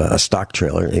we have a stock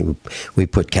trailer. We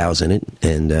put cows in it,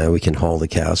 and we can haul the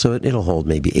cows. So it'll hold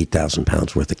maybe 8,000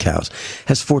 pounds worth of cows. It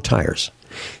has 4 tires.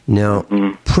 Now,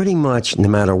 pretty much no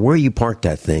matter where you park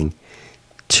that thing,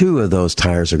 2 of those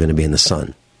tires are going to be in the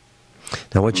sun.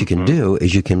 Now, what you can do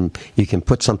is you can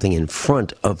put something in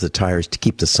front of the tires to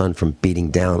keep the sun from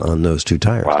beating down on those 2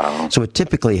 tires. Wow. So what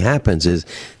typically happens is,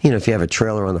 if you have a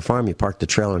trailer on the farm, you park the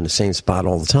trailer in the same spot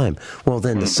all the time. Well,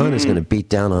 then the sun is going to beat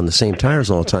down on the same tires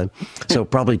all the time. So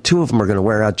probably 2 of them are going to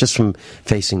wear out just from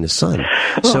facing the sun.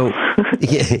 So,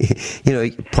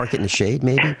 you park it in the shade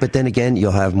maybe, but then again,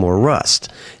 you'll have more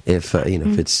rust if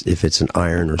it's an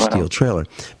iron or steel trailer,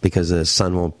 because the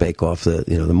sun won't bake off the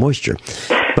moisture.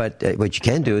 But what you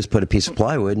can do is put a piece of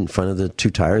plywood in front of the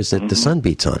 2 tires that the sun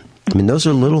beats on. I mean, those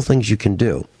are little things you can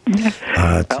do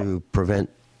to prevent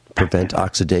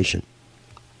oxidation.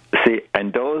 See,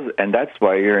 and that's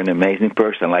why you're an amazing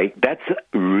person. Like, that's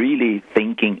really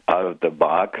thinking out of the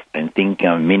box and thinking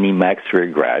of mini-max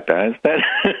regatta.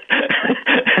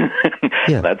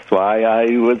 Yeah. That's why I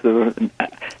was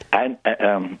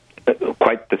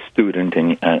quite the student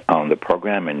on the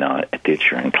program and not a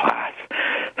teacher in class.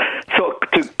 So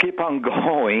to keep on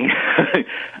going,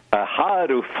 how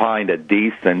to find a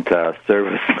decent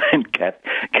serviceman,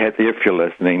 Kathy, if you're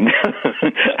listening,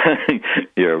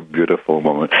 you're a beautiful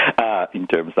woman in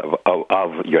terms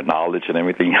of your knowledge and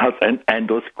everything else, and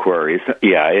those queries.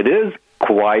 Yeah, it is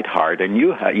quite hard, and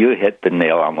you hit the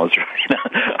nail almost right.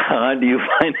 How do you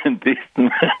find a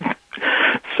decent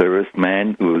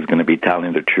serviceman who's going to be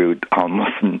telling the truth?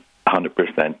 Almost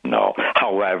 100% no.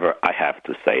 However, I have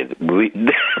to say that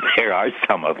there are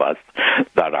some of us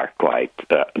that are quite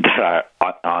that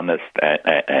are honest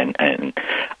and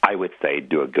I would say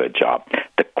do a good job.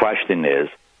 The question is,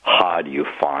 how do you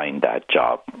find that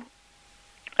job?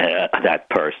 That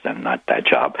person, not that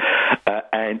job,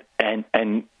 and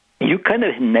you kind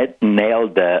of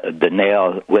nailed the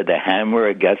nail with a hammer.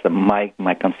 I guess my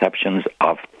conceptions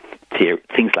of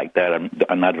things like that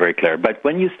are not very clear. But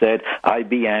when you said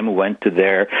IBM went to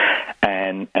there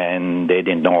and they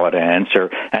didn't know what to answer,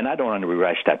 and I don't want to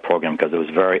rehash that program because it was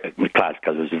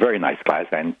a very nice class,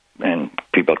 and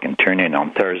people can turn in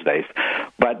on Thursdays.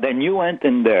 But then you went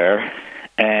in there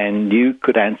and you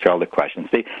could answer all the questions.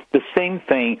 See, the same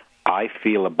thing I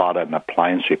feel about an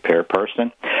appliance repair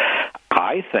person.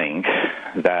 I think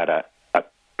that a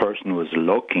person who is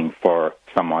looking for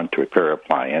someone to repair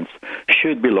appliance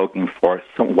should be looking for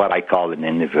what I call an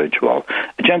individual.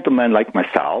 A gentleman like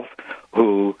myself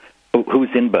who's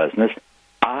in business.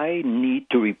 I need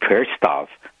to repair stuff.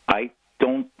 I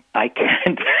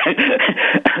can't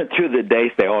through the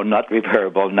day say, oh, not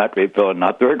repairable, not repairable,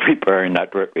 not worth repairing,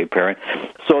 not worth repairing.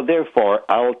 So therefore,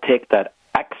 I'll take that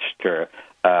extra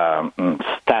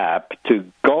step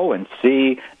to go and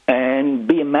see and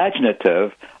be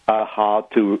imaginative how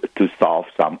to solve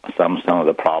some of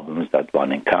the problems that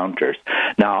one encounters.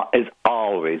 Now, as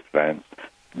always, Vince,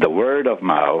 the word of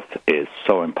mouth is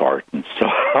so important.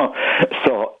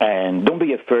 So, and don't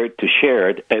be afraid to share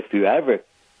it if you ever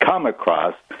come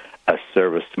across a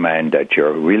serviceman that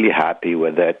you're really happy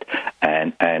with it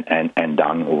and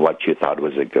done what you thought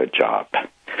was a good job.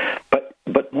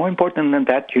 But more important than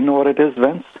that, you know what it is,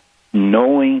 Vince?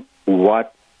 Knowing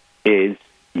what is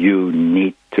you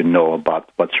need to know about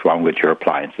what's wrong with your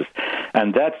appliances.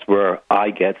 And that's where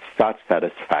I get such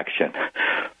satisfaction.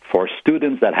 For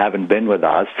students that haven't been with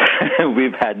us,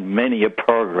 we've had many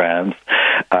programs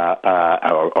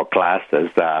or classes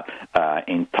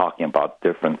in talking about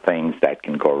different things that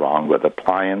can go wrong with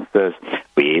appliances.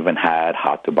 We even had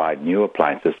how to buy new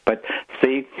appliances. But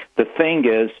see, the thing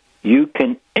is, you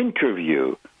can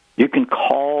interview. You can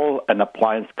call an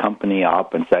appliance company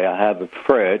up and say, I have a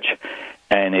fridge,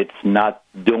 and it's not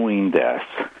doing this.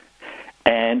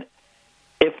 And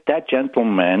if that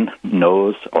gentleman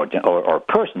knows, or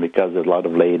person, because there's a lot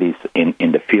of ladies in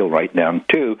the field right now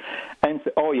too, and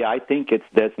say, oh yeah, I think it's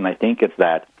this and I think it's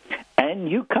that, and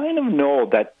you kind of know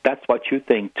that that's what you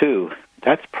think too,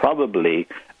 that's probably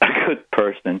a good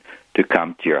person to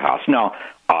come to your house. Now,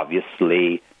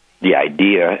 obviously, the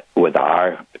idea with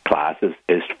our classes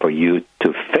is for you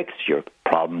to fix your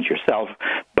problems yourself,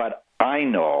 but I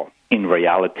know in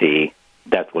reality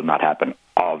that will not happen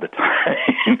all the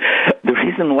time. The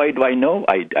reason why do I know?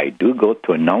 I do go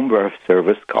to a number of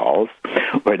service calls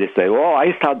where they say, oh,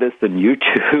 I saw this on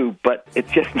YouTube, but it's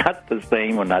just not the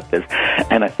same or not this.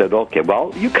 And I said, okay,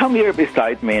 well, you come here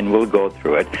beside me and we'll go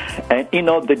through it. And, you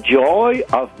know, the joy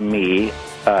of me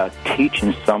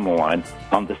teaching someone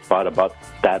on the spot about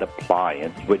that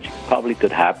appliance, which probably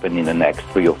could happen in the next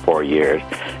 3 or 4 years,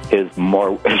 is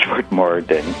worth more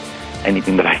than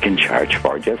anything that I can charge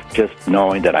for, just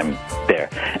knowing that I'm there.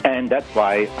 And that's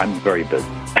why I'm very busy.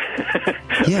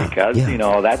 Because, you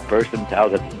know, that person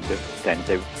tells us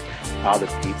to other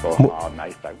people how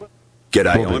nice I was.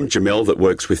 G'day, I'm Jamel that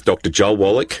works with Dr. Joel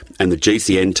Wallach and the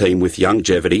GCN team with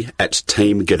Longevity at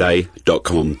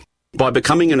teamg'day.com. By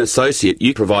becoming an associate,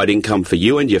 you provide income for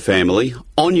you and your family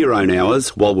on your own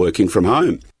hours while working from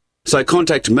home. So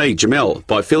contact me, Jamel,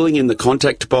 by filling in the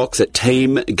contact box at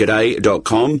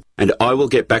teamg'day.com, and I will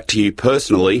get back to you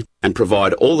personally and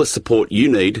provide all the support you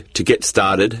need to get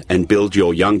started and build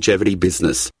your longevity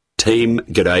business.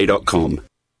 teamg'day.com.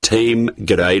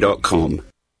 teamg'day.com.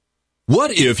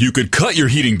 What if you could cut your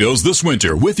heating bills this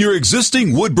winter with your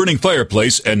existing wood-burning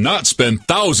fireplace and not spend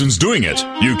thousands doing it?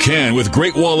 You can with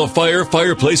Great Wall of Fire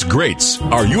fireplace grates.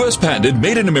 Our U.S. patented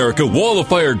made-in-America Wall of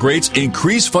Fire grates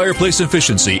increase fireplace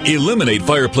efficiency, eliminate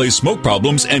fireplace smoke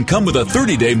problems, and come with a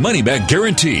 30-day money-back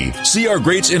guarantee. See our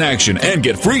grates in action and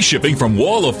get free shipping from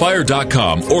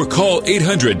walloffire.com or call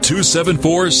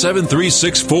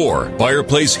 800-274-7364.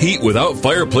 Fireplace heat without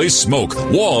fireplace smoke.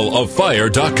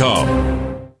 walloffire.com.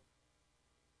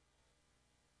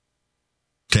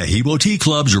 Tahibo Tea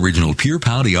Club's original Pure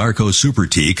Pau d'Arco Super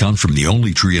Tea comes from the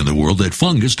only tree in the world that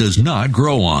fungus does not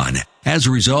grow on. As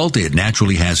a result, it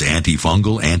naturally has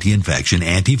antifungal, anti-infection,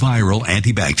 antiviral,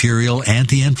 antibacterial,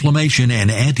 anti-inflammation,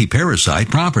 and anti-parasite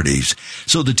properties.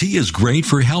 So the tea is great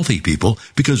for healthy people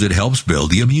because it helps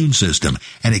build the immune system,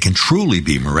 and it can truly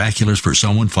be miraculous for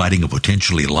someone fighting a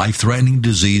potentially life-threatening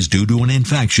disease due to an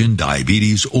infection,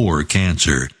 diabetes, or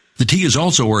cancer. The tea is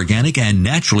also organic and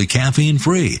naturally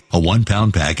caffeine-free. A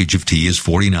 1-pound package of tea is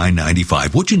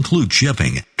 $49.95, which includes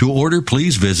shipping. To order,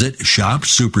 please visit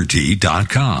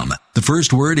shopsupertea.com. The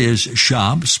first word is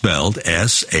shop, spelled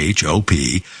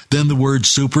S-H-O-P, then the word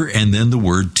super, and then the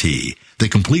word tea. The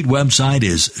complete website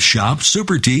is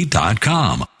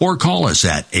shopsupertea.com, or call us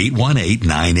at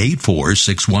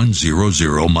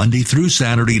 818-984-6100 Monday through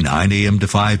Saturday, 9 a.m. to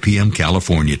 5 p.m.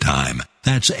 California time.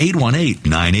 That's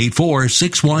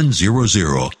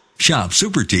 818-984-6100.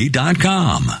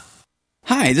 ShopSuperTea.com.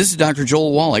 Hi, this is Dr.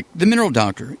 Joel Wallach, the Mineral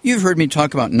Doctor. You've heard me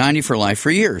talk about 90 for Life for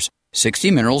years.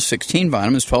 60 minerals, 16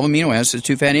 vitamins, 12 amino acids,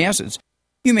 2 fatty acids.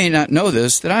 You may not know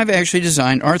this, that I've actually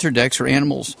designed Arthrodex for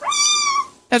animals.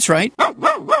 That's right.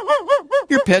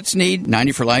 Your pets need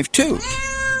 90 for Life, too.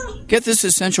 Get this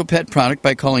essential pet product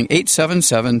by calling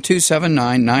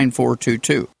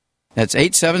 877-279-9422. That's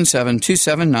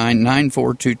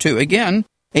 877-279-9422. Again,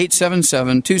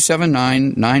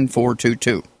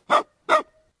 877-279-9422.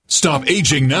 Stop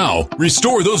aging now.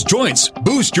 Restore those joints.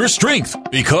 Boost your strength.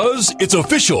 Because it's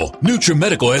official.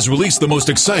 NutriMedical has released the most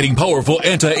exciting, powerful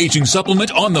anti-aging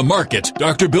supplement on the market.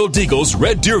 Dr. Bill Deagle's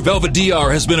Red Deer Velvet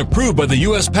DR has been approved by the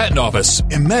U.S. Patent Office.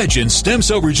 Imagine stem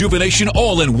cell rejuvenation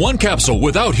all in one capsule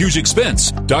without huge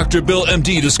expense. Dr. Bill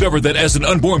MD discovered that as an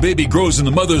unborn baby grows in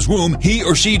the mother's womb, he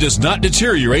or she does not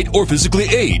deteriorate or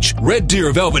physically age. Red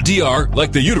Deer Velvet DR,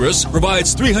 like the uterus,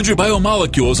 provides 300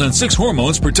 biomolecules and 6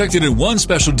 hormones protected in one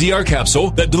special DR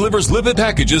capsule that delivers lipid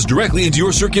packages directly into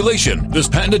your circulation. This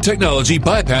patented technology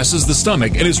bypasses the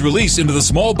stomach and is released into the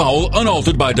small bowel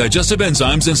unaltered by digestive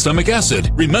enzymes and stomach acid.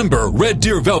 Remember, Red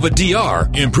Deer Velvet DR.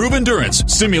 Improve endurance,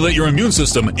 stimulate your immune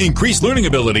system, increase learning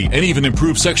ability, and even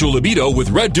improve sexual libido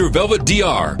with Red Deer Velvet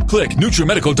DR. Click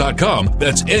NutriMedical.com,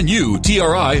 that's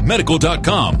NUTRI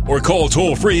Medical.com, or call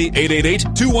toll-free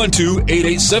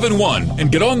 888-212-8871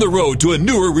 and get on the road to a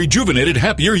newer, rejuvenated,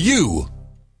 happier you.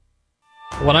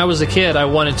 When I was a kid, I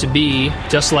wanted to be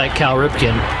just like Cal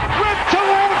Ripken.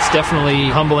 It's definitely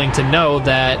humbling to know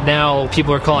that now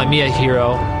people are calling me a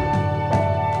hero.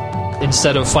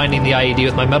 Instead of finding the IED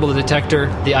with my metal detector,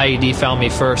 the IED found me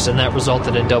first, and that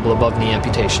resulted in double above knee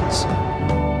amputations.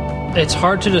 It's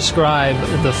hard to describe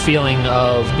the feeling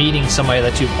of meeting somebody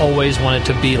that you've always wanted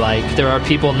to be like. There are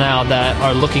people now that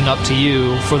are looking up to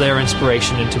you for their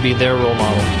inspiration and to be their role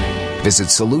model. Visit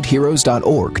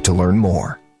SaluteHeroes.org to learn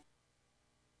more.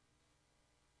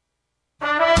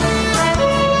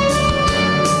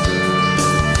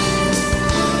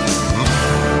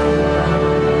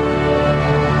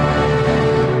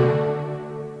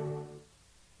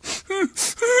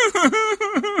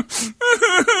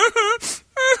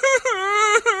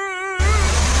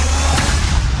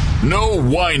 No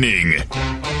whining.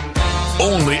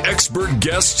 Only expert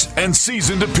guests and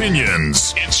seasoned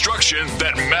opinions. Instruction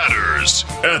that matters.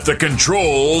 At the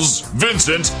controls,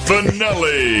 Vincent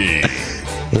Finelli.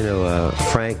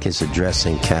 Frank is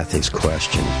addressing Kathy's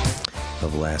question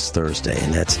of last Thursday,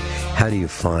 and that's how do you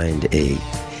find a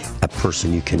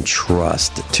person you can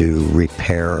trust to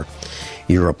repair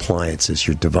your appliances,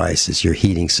 your devices, your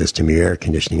heating system, your air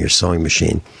conditioning, your sewing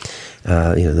machine,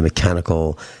 the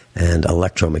mechanical and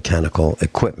electromechanical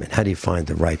equipment. How do you find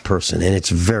the right person? And it's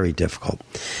very difficult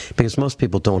because most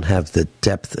people don't have the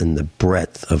depth and the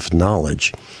breadth of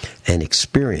knowledge and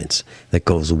experience that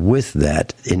goes with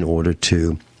that in order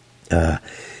to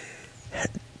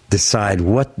decide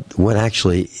what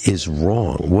actually is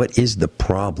wrong. What is the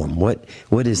problem?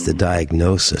 What is the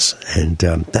diagnosis? And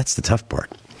that's the tough part.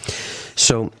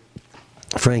 So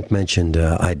Frank mentioned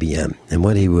IBM, and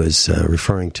what he was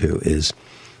referring to is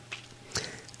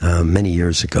many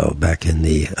years ago, back in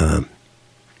the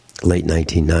late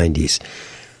 1990s,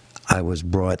 I was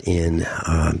brought in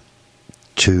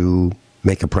to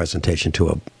make a presentation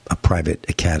to a private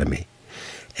academy,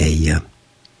 an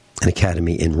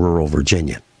academy in rural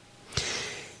Virginia.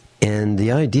 And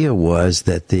the idea was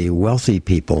that the wealthy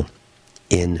people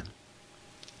in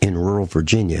rural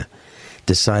Virginia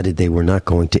decided they were not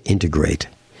going to integrate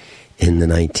in the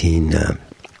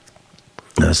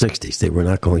 1960s. They were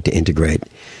not going to integrate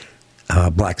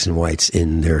blacks and whites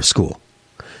in their school.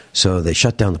 So they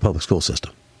shut down the public school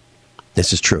system.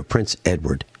 This is true. Prince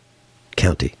Edward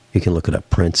County. You can look it up.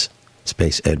 Prince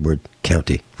space Edward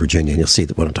County, Virginia, and you'll see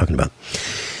what I'm talking about.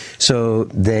 So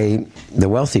the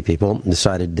wealthy people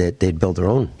decided that they'd build their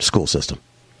own school system.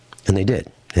 And they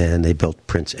did. And they built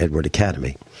Prince Edward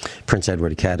Academy. Prince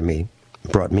Edward Academy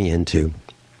brought me in to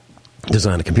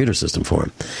design a computer system for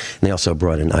them. And they also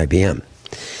brought in IBM.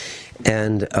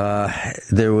 And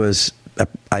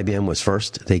IBM was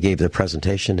first. They gave their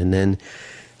presentation, and then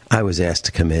I was asked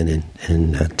to come in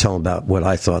and tell them about what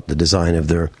I thought the design of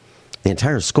the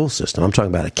entire school system. I'm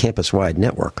talking about a campus-wide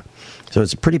network. So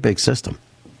it's a pretty big system.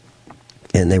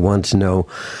 And they wanted to know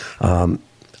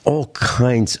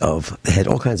they had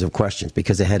all kinds of questions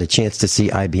because they had a chance to see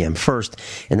IBM first,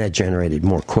 and that generated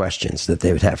more questions that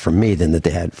they would have for me than that they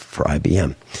had for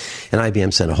IBM. And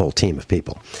IBM sent a whole team of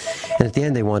people. And at the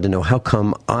end, they wanted to know how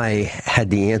come I had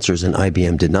the answers and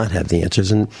IBM did not have the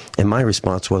answers. And my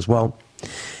response was, well,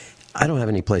 I don't have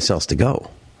any place else to go.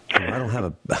 I don't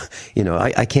have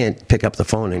I can't pick up the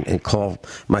phone and call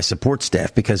my support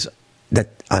staff because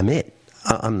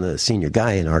I'm the senior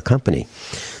guy in our company.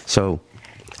 So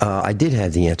I did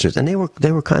have the answers, and they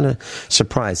were kind of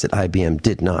surprised that IBM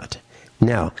did not.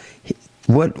 Now,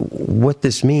 what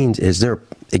this means is they're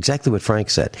exactly what Frank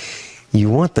said. You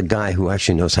want the guy who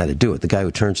actually knows how to do it, the guy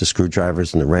who turns the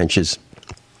screwdrivers and the wrenches.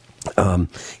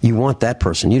 You want that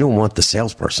person. You don't want the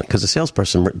salesperson, because the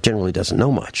salesperson generally doesn't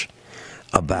know much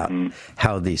about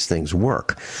how these things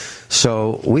work.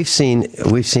 So we've seen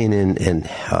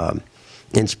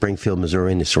in Springfield,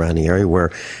 Missouri, in the surrounding area,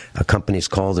 where a company's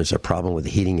called, there's a problem with the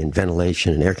heating and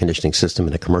ventilation and air conditioning system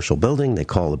in a commercial building. They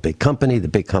call a big company. The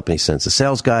big company sends a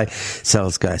sales guy.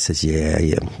 Sales guy says, yeah,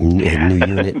 new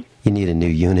unit. You need a new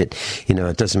unit.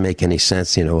 It doesn't make any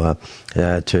sense,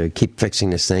 to keep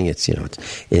fixing this thing.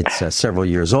 It's several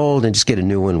years old, and just get a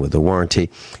new one with a warranty.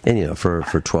 And, for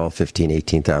 $12,000,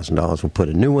 $15,000, $18,000, we'll put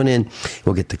a new one in.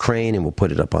 We'll get the crane and we'll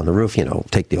put it up on the roof,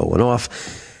 take the old one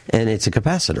off. And it's a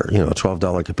capacitor, a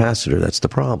 $12 capacitor. That's the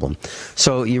problem.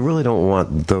 So you really don't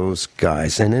want those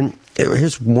guys. And then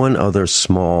here's one other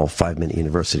small 5-minute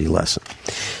university lesson.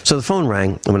 So the phone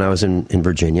rang when I was in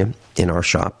Virginia in our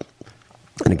shop.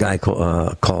 And a guy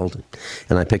called,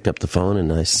 and I picked up the phone,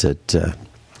 and I said,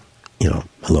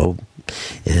 hello.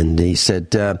 And he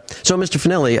said, so, Mr.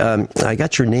 Finelli, I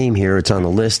got your name here. It's on the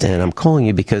list, and I'm calling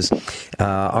you because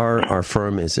our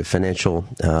firm is a financial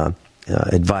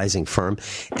advising firm,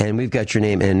 and we've got your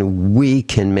name, and we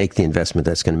can make the investment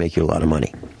that's going to make you a lot of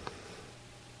money.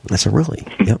 I said, really?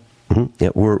 Yep. Mm-hmm.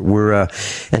 Yeah,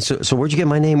 and so where'd you get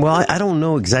my name? Well, I don't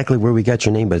know exactly where we got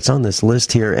your name, but it's on this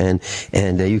list here, and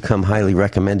you come highly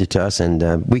recommended to us,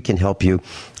 and we can help you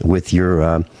with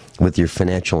your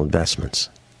financial investments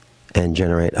and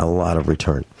generate a lot of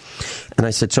return. And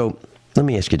I said, so let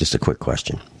me ask you just a quick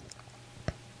question.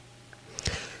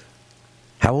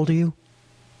 How old are you?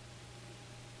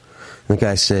 The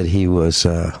guy said he was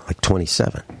like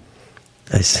 27.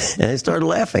 And I started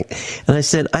laughing. And I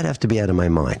said, I'd have to be out of my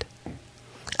mind.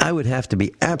 I would have to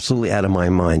be absolutely out of my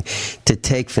mind to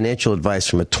take financial advice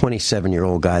from a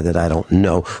 27-year-old guy that I don't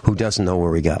know, who doesn't know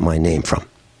where he got my name from.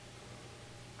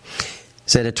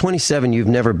 Said at 27, you've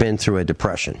never been through a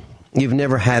depression. You've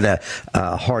never had a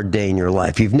hard day in your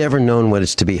life. You've never known what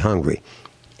it's to be hungry.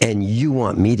 And you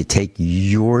want me to take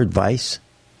your advice?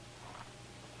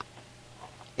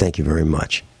 Thank you very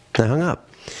much. I hung up.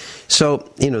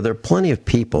 So, there are plenty of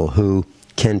people who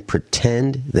can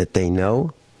pretend that they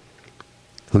know,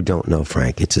 who don't know,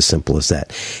 Frank. It's as simple as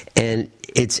that. And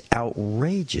it's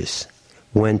outrageous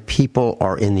when people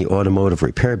are in the automotive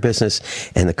repair business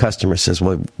and the customer says,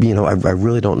 well, I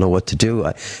really don't know what to do.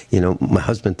 My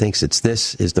husband thinks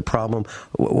this is the problem.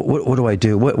 What do I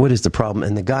do? What is the problem?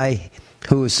 And the guy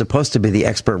who is supposed to be the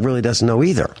expert really doesn't know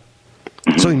either.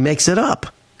 So he makes it up.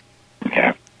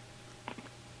 Yeah.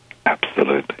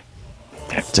 Absolutely.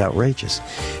 It's outrageous.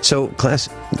 So, class,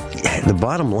 the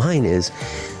bottom line is,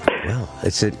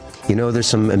 there's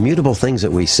some immutable things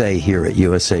that we say here at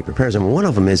USA Prepares, and one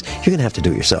of them is you're going to have to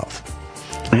do it yourself.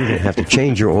 You're going to have to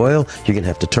change your oil. You're going to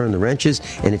have to turn the wrenches,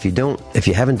 and if you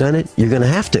haven't done it, you're going to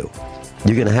have to.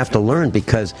 You're going to have to learn,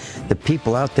 because the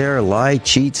people out there lie,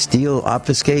 cheat, steal,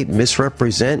 obfuscate,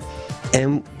 misrepresent,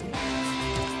 and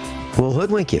will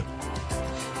hoodwink you.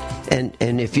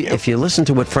 And if you listen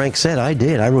to what Frank said,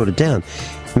 I wrote it down.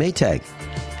 Maytag,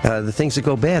 the things that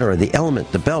go bad are the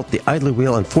element, the belt, the idler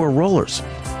wheel, and 4 rollers.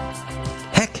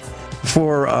 Heck,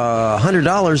 for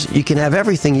 $100, you can have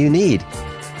everything you need.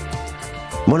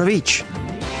 One of each.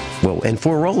 Well, and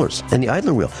 4 rollers, and the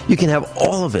idler wheel. You can have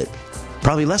all of it.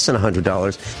 Probably less than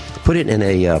 $100. Put it in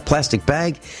a plastic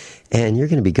bag, and you're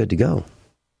going to be good to go.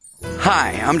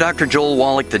 Hi, I'm Dr. Joel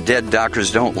Wallach, the Dead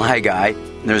Doctors Don't Lie guy.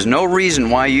 There's no reason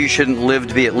why you shouldn't live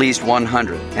to be at least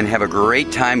 100 and have a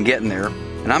great time getting there.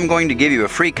 And I'm going to give you a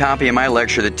free copy of my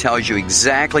lecture that tells you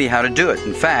exactly how to do it.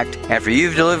 In fact, after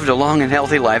you've lived a long and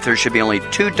healthy life, there should be only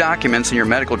 2 documents in your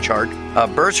medical chart, a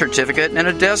birth certificate and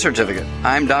a death certificate.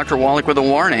 I'm Dr. Wallach with a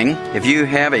warning. If you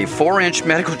have a 4-inch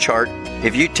medical chart,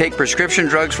 if you take prescription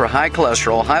drugs for high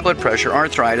cholesterol, high blood pressure,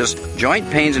 arthritis, joint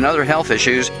pains, and other health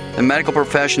issues, the medical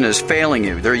profession is failing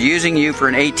you. They're using you for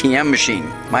an ATM machine.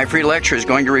 My free lecture is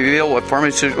going to reveal what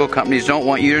pharmaceutical companies don't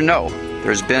want you to know.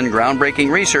 There's been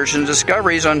groundbreaking research and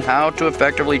discoveries on how to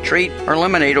effectively treat or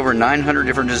eliminate over 900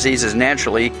 different diseases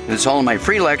naturally, and it's all in my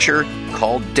free lecture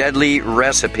called Deadly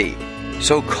Recipe.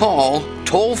 So call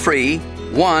toll-free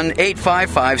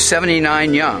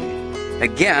 1-855-79-YOUNG.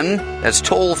 Again, that's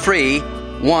toll-free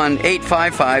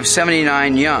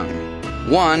 1-855-79-YOUNG.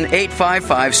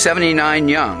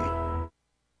 1-855-79-YOUNG.